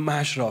valaki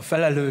másra a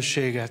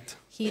felelősséget.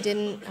 He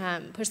didn't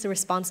push the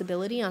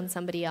responsibility on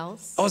somebody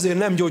else. Azért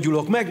nem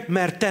gyógyulok meg,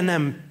 mert te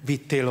nem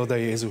vittél oda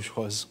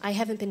Jézushoz. I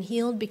haven't been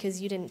healed because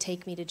you didn't take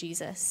me to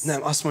Jesus.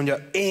 Nem, azt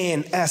mondja,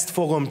 én ezt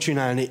fogom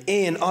csinálni.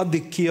 Én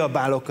addig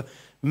kiabálok,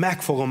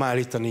 meg fogom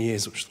állítani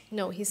Jézust.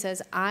 No, he says,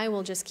 I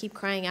will just keep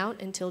crying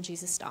out until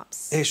Jesus stops.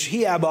 És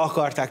hiába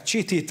akarták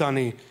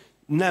csitítani,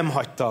 nem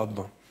hagyta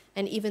abba.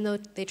 And even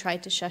though they tried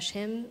to shush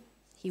him,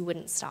 he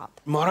wouldn't stop.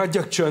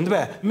 Maradjak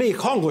csöndbe? Még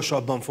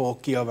hangosabban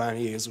fogok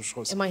kiabálni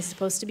Jézushoz. Am I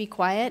supposed to be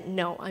quiet?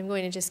 No, I'm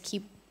going to just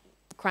keep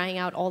crying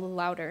out all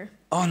the louder.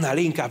 Annál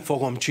inkább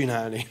fogom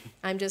csinálni.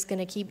 I'm just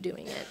going to keep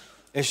doing it.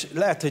 És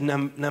lehet, hogy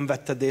nem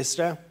vetted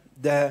észre,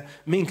 de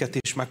minket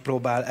is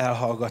megpróbál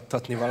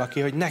elhallgattatni valaki,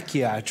 hogy ne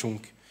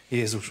kiáltsunk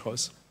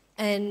Jézushoz.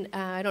 And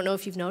I don't know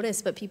if you've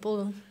noticed, but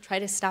people try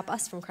to stop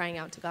us from crying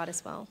out to God as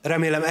well.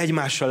 Remélem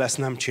egymással ezt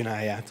nem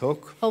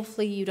csináljátok,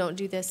 Hopefully you don't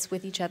do this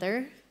with each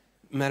other,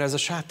 mert ez a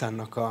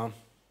sátánnak a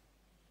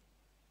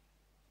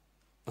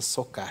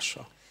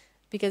szokása.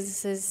 because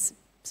this is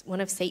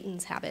one of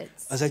Satan's habits.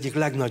 Az egyik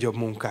legnagyobb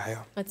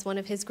munkája. It's one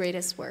of his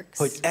greatest works.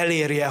 Hogy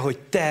elérje, hogy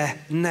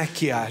te ne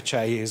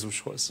kiáltsál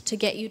Jézushoz. To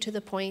get you to the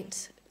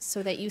point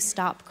so that you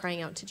stop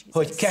crying out to Jesus.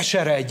 Hogy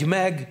keseredj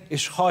meg,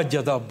 és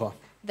hagyjad abba.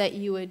 That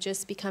you would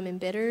just become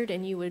embittered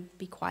and you would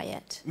be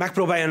quiet.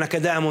 Megpróbálja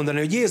neked elmondani,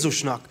 hogy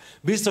Jézusnak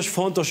biztos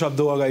fontosabb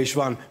dolga is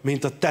van,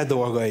 mint a te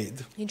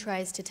dolgaid. He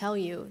tries to tell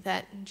you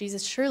that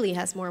Jesus surely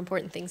has more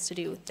important things to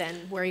do than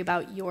worry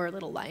about your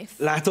little life.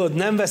 Látod,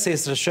 nem vesz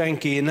észre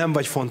senki, nem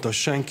vagy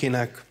fontos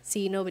senkinek.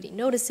 See, nobody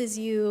notices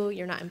you,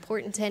 you're not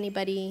important to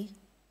anybody.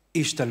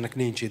 Istennek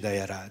nincs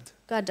ideje rád.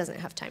 God doesn't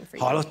have time for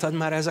you. Hallottad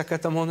már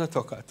ezeket a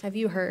mondatokat? Have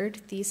you heard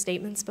these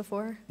statements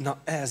before?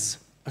 Na ez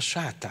a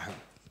sátán.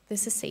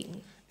 This is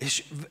Satan.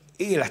 És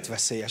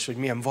életveszélyes, hogy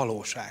milyen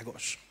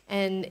valóságos.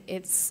 And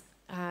it's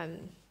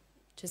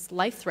just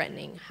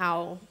life-threatening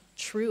how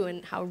true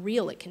and how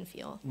real it can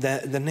feel.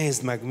 De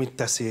nézd meg, mit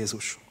tesz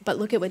Jézus. But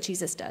look at what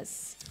Jesus does.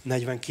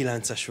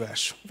 49-es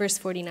vers. Verse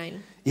 49.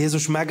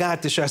 Jézus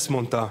megállt, és ezt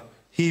mondta,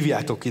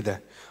 hívjátok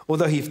ide.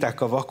 Oda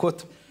hívták a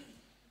vakot,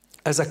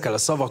 ezekkel a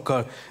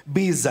szavakkal,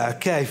 bízzál,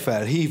 kelj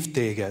fel, hív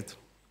téged.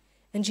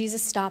 And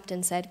Jesus stopped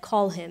and said,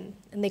 call him.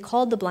 And they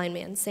called the blind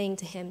man, saying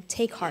to him,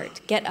 take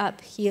heart, get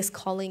up, he is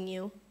calling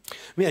you.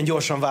 Milyen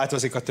gyorsan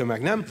változik a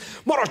tömeg, nem?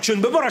 Maradj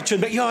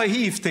csöndbe, jaj,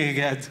 hív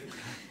téged.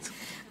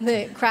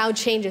 The crowd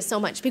changes so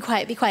much. Be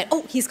quiet.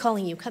 Oh, he's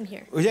calling you, come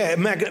here. Ugye,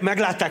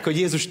 meglátták, hogy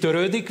Jézus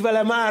törődik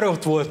vele, már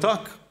ott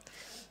voltak.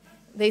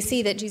 They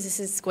see that Jesus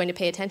is going to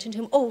pay attention to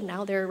him. Oh,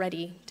 now they're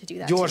ready to do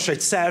that. Gyors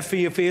egy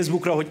selfie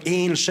Facebookra, hogy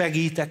én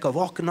segítek a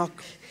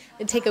vaknak.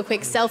 And take a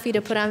quick selfie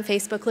to put on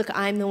Facebook. Look,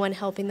 I'm the one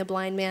helping the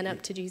blind man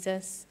up to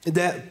Jesus.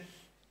 De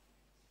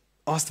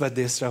azt vedd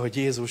észre, hogy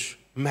Jézus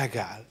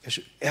megáll,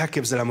 és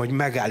elképzelem, hogy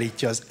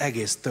megállítja az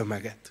egész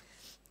tömeget.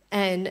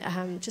 And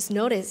just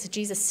notice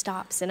Jesus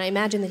stops, and I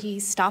imagine that he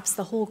stops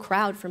the whole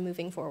crowd from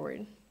moving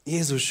forward.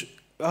 Jézus,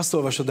 azt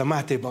olvasod a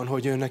Mátéban,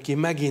 hogy ő neki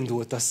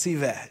megindult a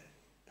szíve.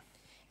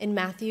 In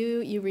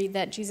Matthew, you read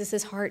that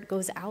Jesus' heart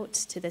goes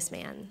out to this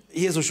man.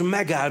 Jézus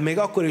megáll, még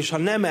akkor is, ha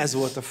nem ez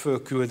volt a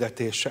fő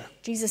küldetése.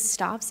 Jesus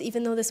stops,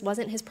 even though this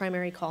wasn't his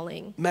primary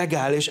calling.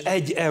 Megáll, és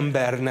egy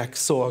embernek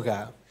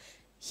szolgál.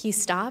 He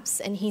stops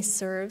and he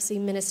serves, he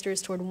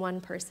ministers toward one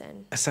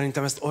person.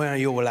 Szerintem ezt olyan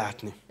jó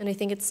látni. And I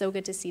think it's so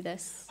good to see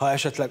this. Ha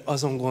esetleg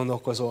azon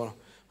gondolkozol,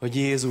 hogy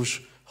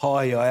Jézus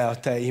hallja-e a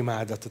te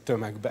imádat a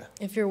tömegbe,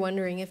 If you're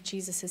wondering if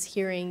Jesus is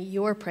hearing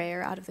your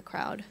prayer out of the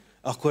crowd,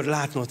 akkor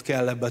látnod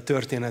kell ebbe a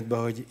történetbe,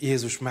 hogy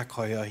Jézus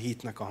meghallja a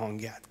hitnek a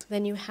hangját.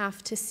 then you have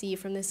to see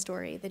from this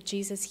story that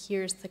Jesus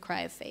hears the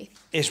cry of faith.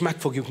 És meg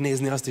fogjuk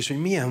nézni azt is,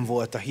 hogy milyen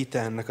volt a hite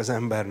ennek az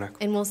embernek.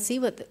 And we'll see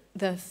what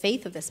the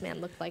faith of this man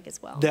looked like as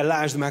well. De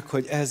lásd meg,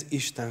 hogy ez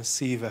Isten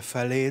szíve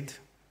feléd,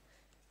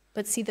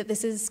 But see that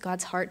this is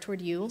God's heart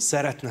toward you.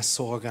 szeretne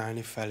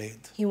szolgálni feléd.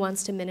 He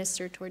wants to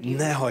minister toward you.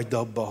 Ne hagyd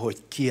abba, hogy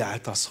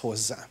kiáltasz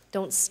hozzá.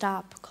 Don't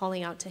stop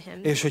calling out to him.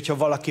 És hogyha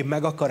valaki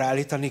meg akar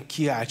állítani,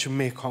 kiálts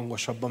még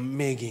hangosabban,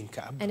 még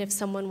inkább. And if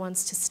someone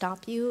wants to stop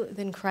you,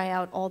 then cry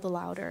out all the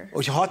louder.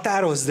 Hogy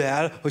határozd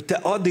el, hogy te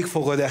addig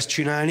fogod ezt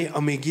csinálni,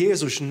 amíg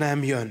Jézus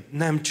nem jön,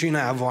 nem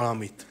csinál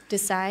valamit.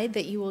 Decide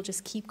that you will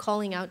just keep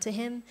calling out to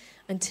him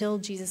until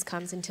Jesus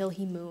comes, until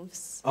he moves.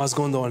 Azt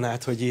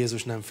gondolnád, hogy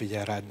Jézus nem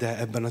figyel rád, de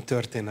ebben a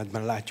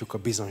történetben látjuk a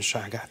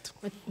bizonyságát.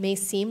 It may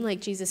seem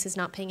like Jesus is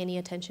not paying any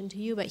attention to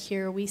you, but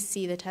here we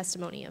see the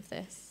testimony of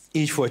this.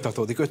 Így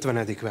folytatódik,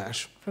 50.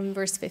 vers. From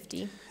verse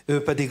 50.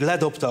 Ő pedig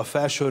ledobta a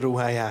felső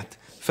ruháját,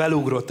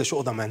 felugrott és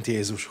odament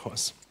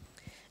Jézushoz.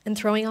 And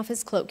throwing off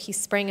his cloak, he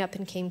sprang up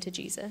and came to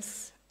Jesus.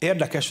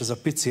 Érdekes ez a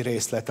pici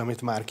részlet,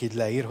 amit Márk így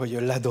leír, hogy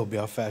ő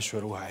ledobja a felső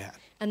ruháját.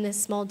 And this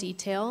small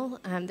detail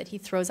that he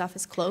throws off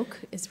his cloak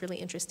is really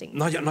interesting.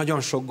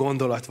 Nagyon sok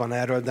gondolat van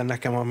erről, de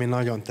nekem ami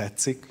nagyon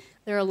tetszik,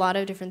 There are a lot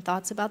of different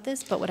thoughts about this,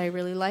 but what I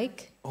really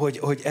like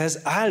hogy ez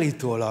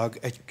állítólag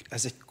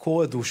ez egy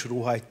koldus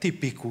ruha, egy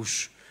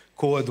tipikus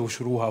koldus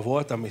ruha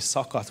volt, ami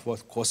szakadt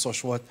volt,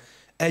 koszos volt.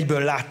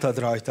 Egyből láttad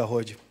rajta,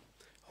 hogy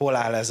hol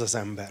áll ez az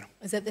ember.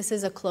 is that this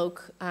is a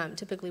cloak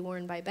typically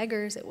worn by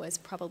beggars. It was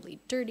probably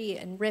dirty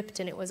and ripped,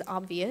 and it was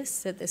obvious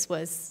that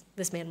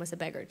this man was a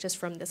beggar just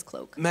from this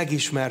cloak.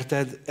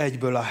 Megismerted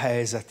egyből a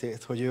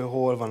helyzetét, hogy ő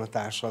hol van a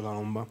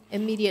társadalomban.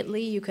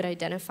 Immediately, you could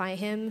identify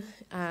him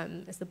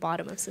as the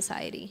bottom of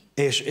society.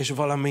 És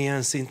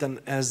valamilyen szinten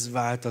ez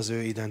vált az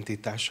ő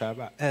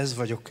identitásává. Ez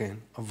vagyok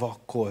én, a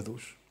vak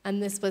koldus. And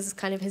this was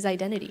kind of his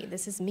identity.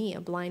 This is me, a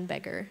blind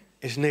beggar.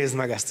 És nézd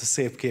meg ezt a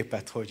szép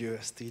képet, hogy ő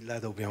ezt így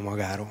ledobja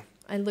magáról.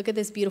 And look at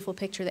this beautiful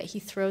picture that he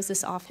throws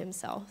this off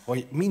himself.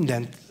 Hogy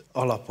mindent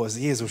alapoz,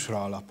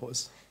 Jézusra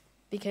alapoz.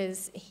 Because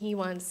he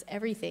wants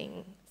everything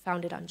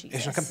founded on Jesus.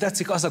 És nekem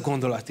tetszik az a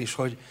gondolat is,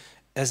 hogy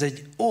ez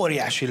egy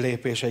óriási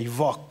lépés egy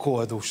vak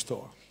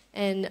koldustól.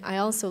 And I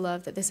also love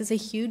that this is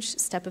a huge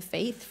step of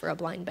faith for a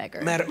blind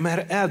beggar.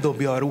 Mert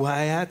eldobja a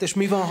ruháját, és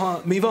mi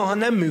van, ha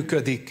nem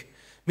működik?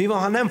 Mi van,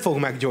 ha nem fog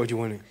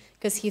meggyógyulni?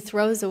 Because he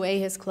throws away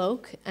his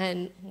cloak,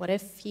 and what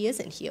if he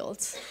isn't healed?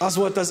 Az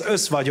volt az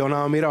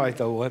összvagyona, ami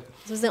rajta volt.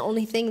 This was the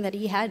only thing that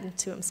he had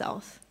to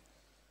himself.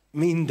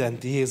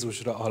 Mindent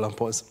Jézusra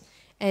alapoz.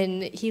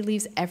 And he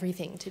leaves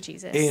everything to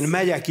Jesus. Én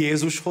megyek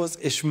Jézushoz,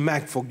 és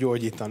meg fog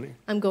gyógyítani.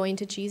 I'm going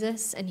to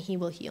Jesus, and he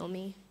will heal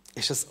me.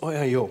 És ez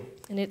olyan jó,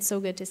 And it's so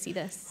good to see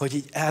this. hogy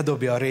így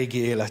eldobja a régi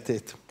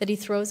életét. That he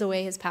throws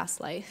away his past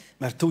life.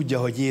 Mert tudja,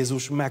 hogy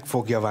Jézus meg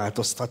fogja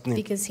változtatni.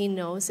 Because he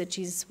knows that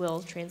Jesus will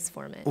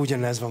transform it.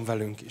 Ugyanez van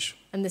velünk is.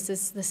 And this is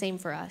the same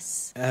for us.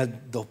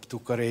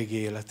 Eldobtuk a régi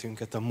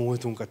életünket, a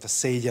múltunkat, a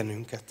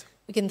szégyenünket.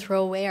 We can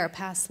throw away our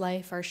past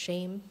life, our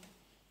shame,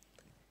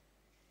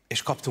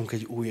 És kaptunk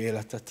egy új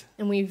életet,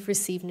 and we've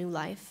received new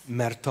life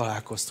mert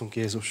találkoztunk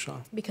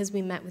Jézussal. because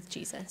we met with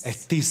Jesus. Egy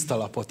tiszta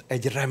lapot,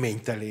 egy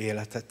reményteli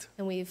életet.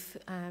 And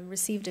we've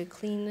received a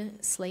clean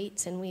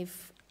slate, and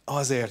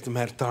Azért,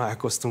 mert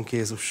találkoztunk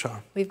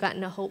Jézussal. we've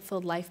gotten a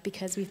hope-filled life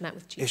because we've met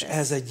with És Jesus.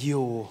 ez egy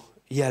jó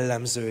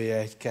jellemzője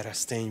egy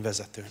keresztény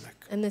vezetőnek.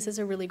 And this is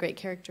a really great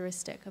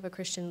characteristic of a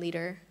Christian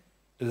leader,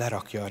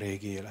 Lerakja a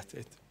régi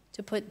életét.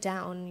 to put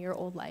down your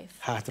old life,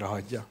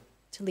 Hátrahagyja.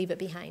 to leave it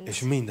behind,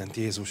 és mindent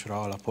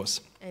Jézusra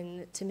alapoz.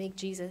 and to make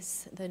Jesus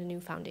the new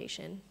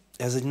foundation.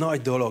 Ez egy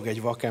nagy dolog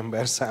egy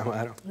vakember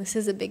számára. This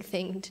is a big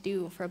thing to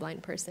do for a blind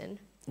person.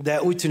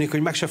 De úgy tűnik,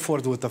 hogy meg se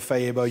fordult a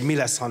fejébe, hogy mi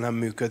lesz, ha nem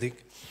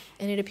működik.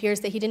 And it appears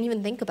that he didn't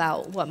even think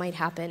about what might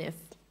happen if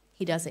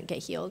he doesn't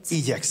get healed.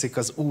 Igyekszik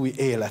az új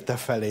élete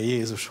felé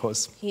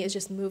Jézushoz. He is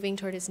just moving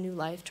toward his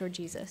new life, toward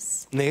Jesus.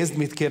 Nézd,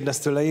 mit kérdez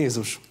tőle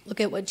Jézus. Look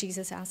at what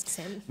Jesus asks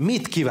him.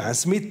 Mit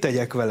kívánsz, mit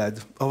tegyek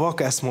veled? A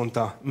vak ezt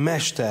mondta,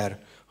 Mester,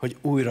 hogy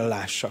újra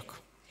lássak.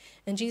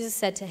 And Jesus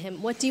said to him,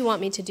 "What do you want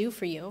me to do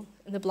for you?"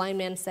 And the blind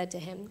man said to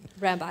him,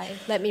 "Rabbi,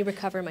 let me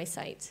recover my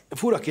sight."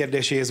 Fura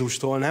kérdés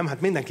Jézustól, nem?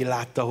 Hát mindenki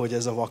látta, hogy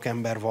ez a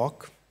vakember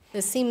vak.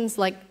 This seems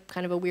like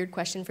kind of a weird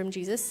question from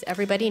Jesus.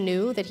 Everybody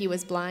knew that he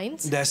was blind,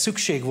 De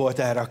szükség volt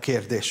erre a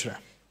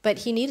kérdésre.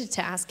 but he needed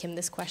to ask him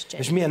this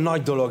question. És milyen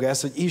nagy dolog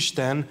ez, hogy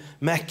Isten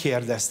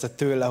megkérdezte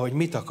tőle, hogy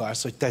mit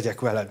akarsz, hogy tegyek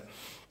veled.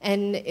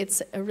 And it's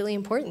a really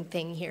important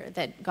thing here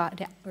that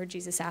God or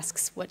Jesus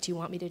asks, "What do you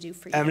want me to do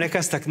for you?"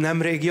 Emlékeztek,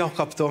 nemrég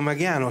Jakabtól meg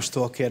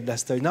Jánostól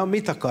kérdezte, hogy na,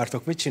 mit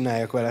akartok, mit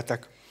csináljak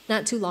veletek?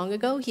 Not too long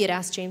ago, he had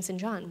asked James and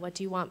John, "What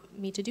do you want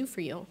me to do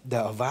for you?" De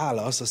a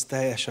válasz az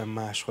teljesen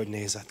más, hogy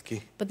nézett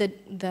ki. But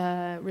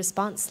the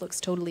response looks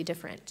totally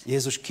different.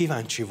 Jézus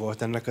kíváncsi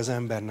volt ennek az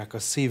embernek a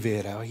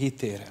szívére, a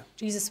hitére.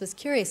 Jesus was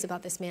curious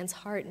about this man's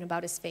heart and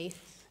about his faith.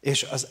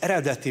 És az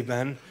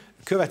eredetiben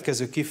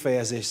következő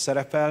kifejezés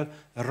szerepel,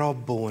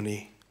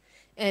 rabboni.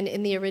 And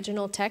in the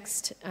original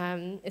text,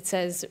 it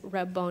says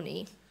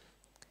Rabboni.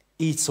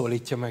 Így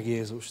szólítja meg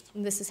Jézust.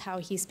 And this is how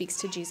he speaks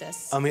to Jesus,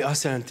 Ami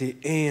azt jelenti,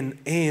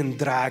 én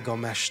drága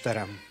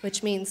mesterem.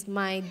 which means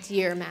my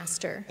dear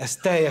master, Ez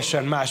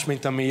teljesen más,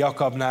 mint ami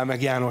Jakabnál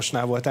meg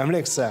Jánosnál volt,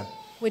 emlékszel?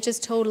 which is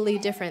totally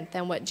different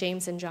than what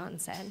James and John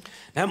said.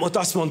 Nem, ott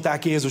azt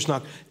mondták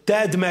Jézusnak,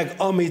 tedd meg,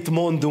 amit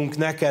mondunk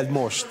neked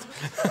most.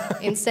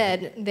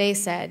 Instead, they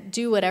said,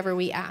 "Do whatever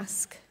we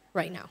ask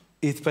right now."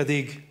 Itt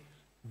pedig,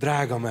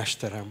 drága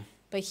mesterem.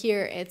 But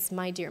here it's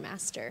my dear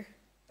master.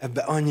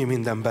 Ebben annyi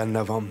minden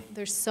benne van.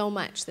 There's so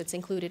much that's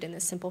included in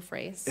this simple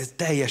phrase. Ez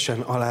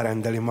teljesen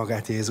alárendeli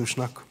magát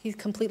Jézusnak. He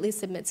completely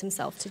submits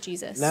himself to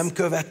Jesus. Nem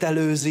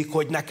követelőzik,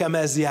 hogy nekem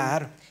ez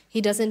jár, He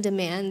doesn't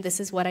demand, "This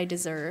is what I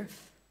deserve,"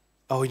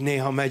 ahogy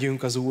néha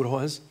megyünk az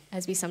Úrhoz.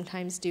 as we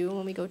sometimes do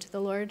when we go to the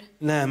Lord.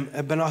 Nem,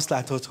 ebben azt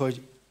látod,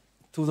 hogy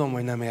tudom,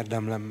 hogy nem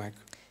érdemlem meg.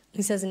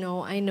 He says,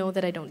 "No, I know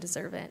that I don't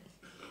deserve it.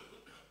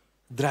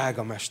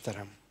 Drága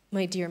mesterem,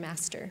 My dear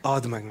master,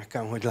 add meg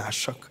nekem, hogy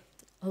lássak.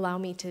 allow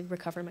me to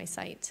recover my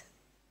sight."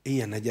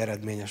 Ilyen egy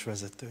eredményes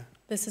vezető.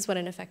 This is what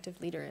an effective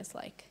leader is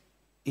like.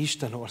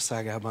 Isten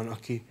országában,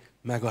 aki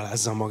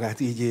megalázza magát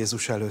így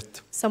Jézus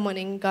előtt. Someone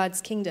in God's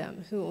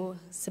kingdom who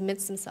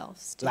submits themselves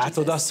to Látod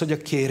Jesus. azt, hogy a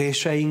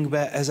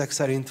kéréseinkbe ezek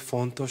szerint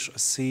fontos a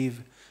szív,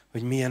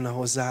 hogy milyen a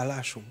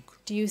hozzáállásunk?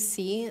 Do you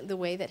see the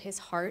way that his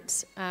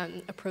heart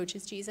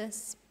approaches Jesus?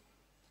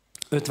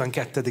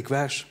 52.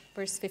 vers.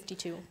 Verse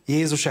 52.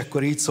 Jézus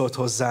ekkor így szólt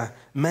hozzá,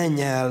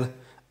 menj el,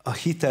 a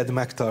hited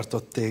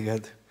megtartott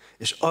téged.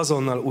 És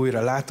azonnal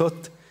újra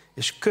látott,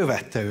 és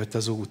követte őt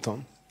az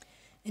úton.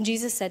 And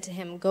Jesus said to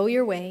him, "Go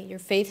your way, your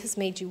faith has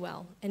made you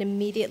well." And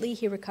immediately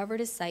he recovered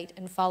his sight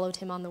and followed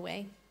him on the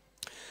way.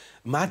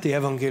 Márk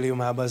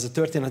Evangéliumában ez a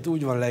történet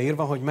úgy van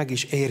leírva, hogy meg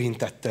is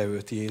érintette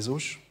őt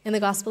Jézus. In the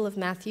Gospel of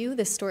Matthew,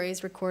 this story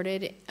is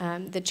recorded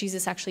that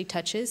Jesus actually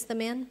touches the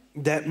man.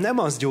 De nem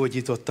az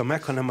gyógyította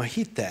meg, hanem a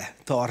hite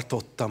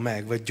tartotta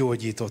meg, vagy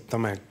gyógyította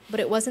meg. But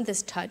it wasn't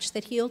this touch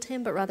that healed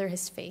him, but rather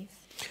his faith.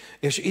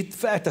 És itt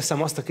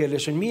felteszem azt a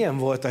kérdést, hogy milyen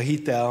volt a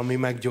hite, ami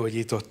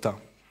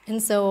meggyógyította.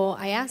 And so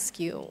I ask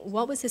you,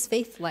 what was his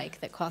faith like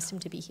that caused him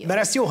to be healed? Mert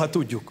ezt jó, ha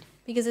tudjuk.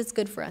 Because it's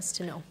good for us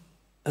to know.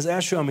 Az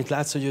első, amit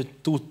látsz, hogy ő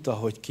tudta,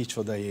 hogy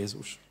kicsoda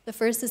Jézus. The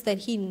first is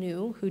that he knew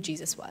who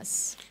Jesus was.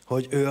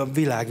 Hogy ő a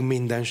világ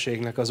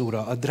mindenségnek az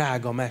ura, a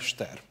drága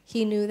mester. He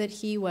knew that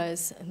he was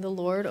the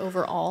Lord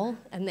over all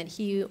and that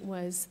he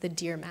was the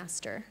dear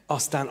master.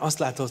 Aztán azt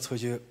látod,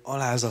 hogy ő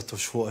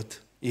alázatos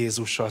volt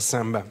Jézussal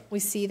szemben. We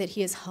see that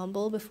he is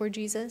humble before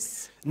Jesus.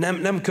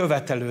 Nem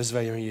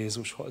követelőzve jön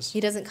Jézushoz, He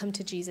doesn't come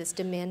to Jesus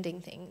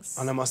demanding things.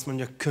 hanem azt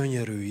mondja,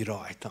 könyörülj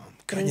rajtam,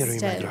 könyörülj meg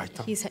Instead,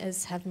 rajtam. he says,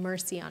 "Have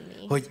mercy on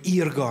me. Hogy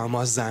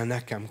irgalmazzál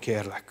nekem,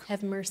 kérlek.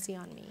 Have mercy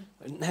on me.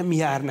 Nem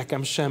jár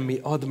nekem semmi,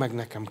 add meg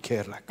nekem,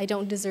 kérlek. I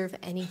don't deserve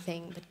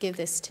anything, but give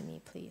this to me,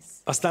 please."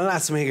 Aztán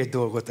látsz még egy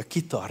dolgot, a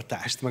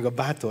kitartást, meg a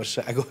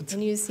bátorságot,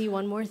 And you see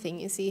one more thing.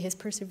 You see his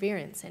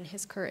perseverance and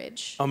his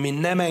courage ami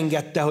nem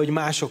engedte, hogy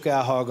mások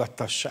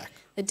elhallgattassák,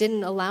 that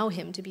didn't allow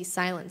him to be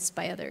silenced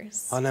by others,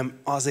 hanem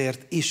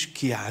azért is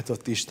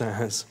kiáltott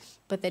Istenhez.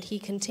 but that he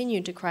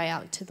continued to cry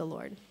out to the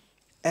Lord.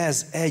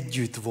 Ez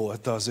együtt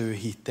volt az ő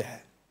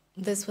hite.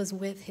 This was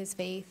with his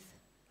faith.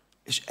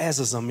 És ez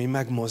az, ami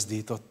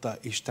megmozdította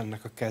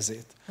Istennek a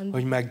kezét,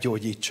 hogy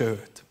meggyógyítsa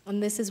őt. And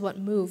this is what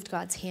moved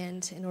God's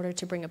hand in order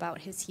to bring about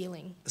his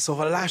healing.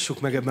 Szóval lássuk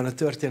meg ebben a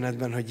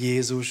történetben, hogy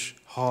Jézus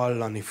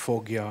hallani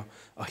fogja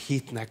a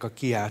hitnek a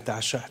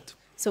kiáltását.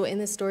 So in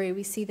this story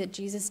we see that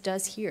Jesus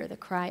does hear the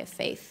cry of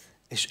faith.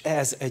 És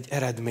ez egy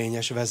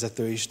eredményes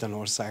vezető Isten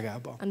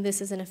országában, And this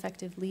is an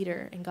effective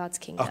leader in God's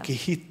kingdom aki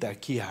hittel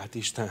kiált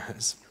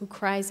Istenhez. who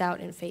cries out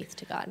in faith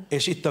to God.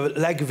 És itt a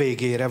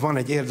legvégére van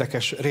egy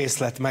érdekes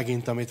részlet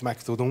megint, amit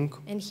megtudunk,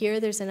 And here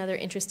there's another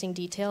interesting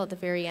detail at the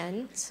very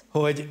end.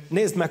 hogy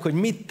nézd meg, hogy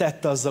mit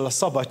tett azzal a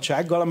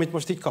szabadsággal, amit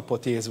most így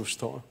kapott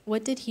Jézustól.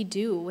 What did he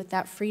do with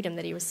that freedom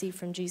that he received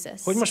from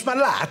Jesus? Hogy most már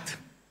lát,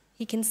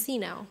 He can see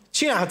now.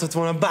 csinálhatott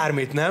volna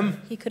bármit, nem?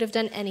 He could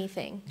have done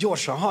anything.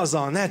 Gyorsan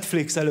haza,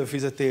 Netflix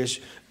előfizetés,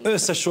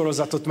 összes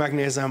sorozatot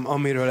megnézem,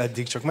 amiről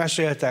eddig csak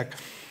meséltek,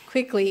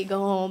 Quickly go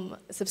home,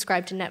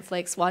 subscribe to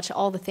Netflix, watch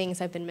all the things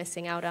I've been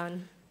missing out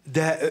on.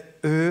 de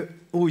ő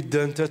úgy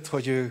döntött,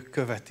 hogy ő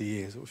követi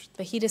Jézust.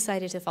 But he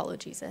decided to follow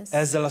Jesus.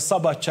 Ezzel a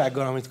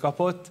szabadsággal, amit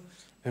kapott,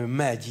 ő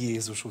megy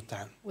Jézus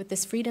után. With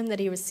this freedom that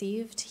he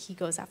received, he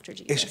goes after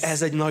És Jesus.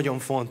 ez egy nagyon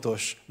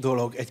fontos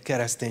dolog egy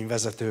keresztény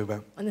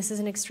vezetőben, And this is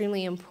an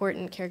extremely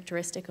important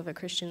characteristic of a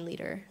Christian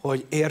leader.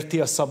 hogy érti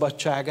a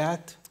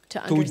szabadságát,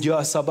 tudja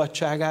a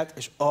szabadságát,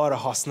 és arra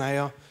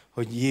használja,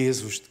 hogy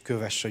Jézust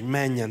kövesse, hogy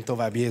menjen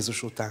tovább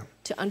Jézus után.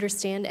 To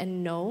understand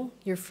and know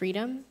your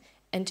freedom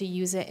and to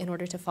use it in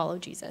order to follow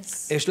Jesus.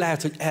 És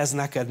lehet, hogy ez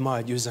neked ma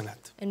egy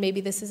üzenet, And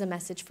maybe this is a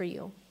message for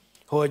you.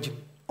 hogy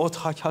ott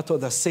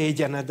hagyhatod a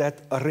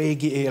szégyenedet, a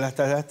régi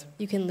életedet,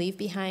 You can leave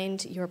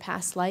behind your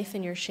past life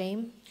and your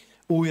shame,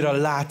 újra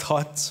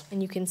láthatsz,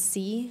 and you can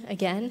see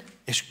again,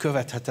 és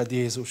követheted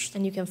Jézust.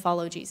 and you can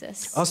follow Jesus.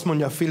 Azt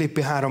mondja a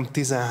Filippi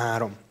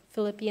 3:13.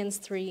 Philippians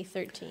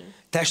 3:13.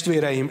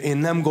 Testvéreim, én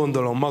nem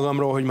gondolom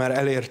magamról, hogy már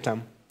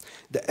elértem,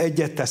 de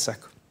egyet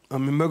teszek,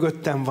 ami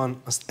mögöttem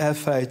van, azt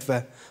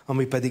elfelejtve,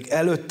 ami pedig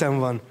előttem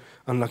van,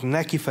 annak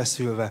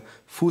nekifeszülve,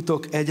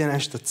 futok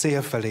egyenest a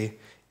cél felé,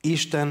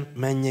 Isten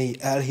mennyei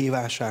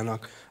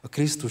elhívásának a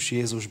Krisztus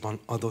Jézusban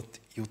adott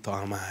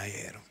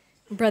jutalmáért.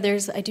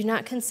 Brothers, I do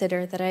not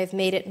consider that I have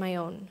made it my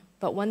own,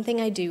 but one thing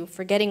I do,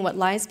 forgetting what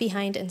lies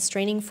behind and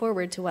straining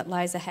forward to what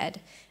lies ahead,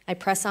 I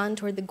press on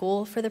toward the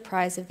goal for the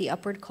prize of the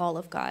upward call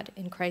of God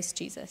in Christ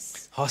Jesus.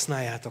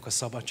 Használjátok a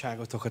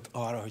szabadságotokat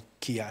arra, hogy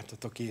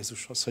kiáltatok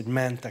Jézushoz, hogy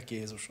mentek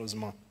Jézushoz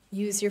ma.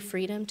 Use your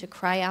freedom to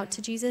cry out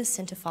to Jesus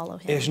and to follow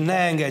him. És ne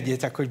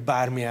engedjétek, hogy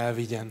bármi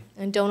elvigyen,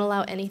 And don't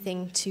allow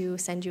anything to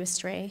send you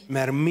astray,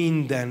 mert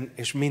minden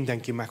és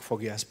mindenki meg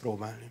fogja ezt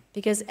próbálni.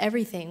 because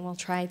everything will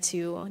try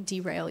to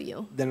derail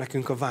you. De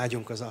nekünk a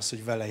vágyunk az az,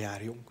 hogy vele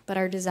járjunk. But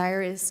our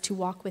desire is to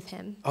walk with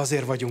him.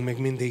 Azért vagyunk még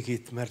mindig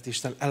itt, mert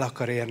Isten el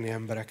akar érni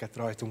embereket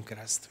rajtunk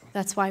keresztül.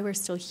 That's why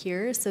we're still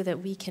here, so that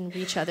we can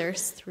reach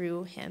others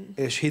through him.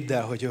 És hidd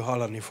el, hogy ő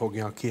hallani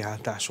fogja a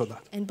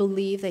kiáltásodat. And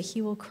believe that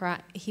he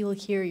will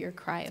hear your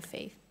cry of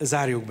faith.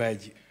 Zárjuk be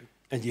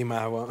egy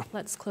imával.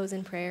 Let's close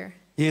in prayer.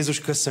 Jézus,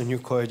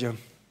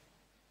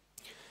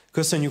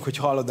 köszönjük, hogy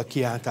hallod a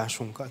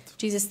kiáltásunkat.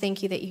 Jesus,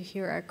 thank you that you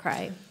hear our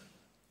cry.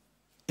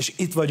 És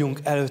itt vagyunk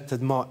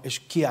előtted ma,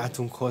 és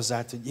kiáltunk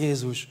hozzád, hogy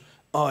Jézus,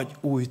 adj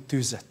új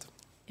tüzet.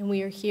 And we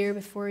are here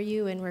before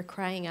you, and we're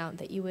crying out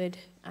that you would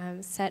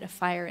set a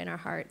fire in our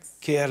hearts.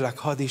 Kérlek,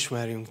 hadd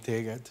ismerjünk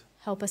téged.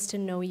 Help us to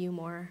know you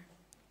more.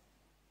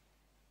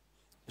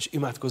 És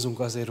imádkozunk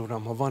azért,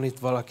 Uram, ha van itt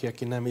valaki,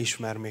 aki nem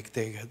ismer még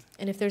téged.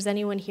 And if there's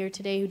anyone here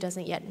today who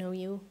doesn't yet know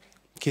you,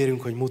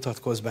 Kérünk, hogy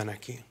mutatkozz be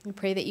neki, we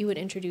pray that you would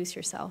introduce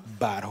yourself,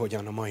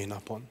 bárhogyan a mai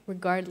napon.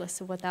 regardless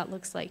of what that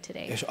looks like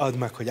today. És add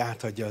meg, hogy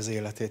átadja az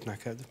életét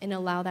neked, And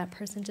allow that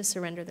person to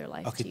surrender their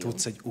life aki to you,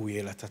 tudsz egy új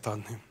életet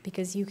adni.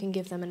 because you can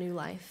give them a new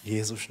life.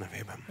 Jézus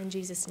nevében. In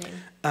Jesus' name,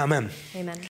 Ámen. amen.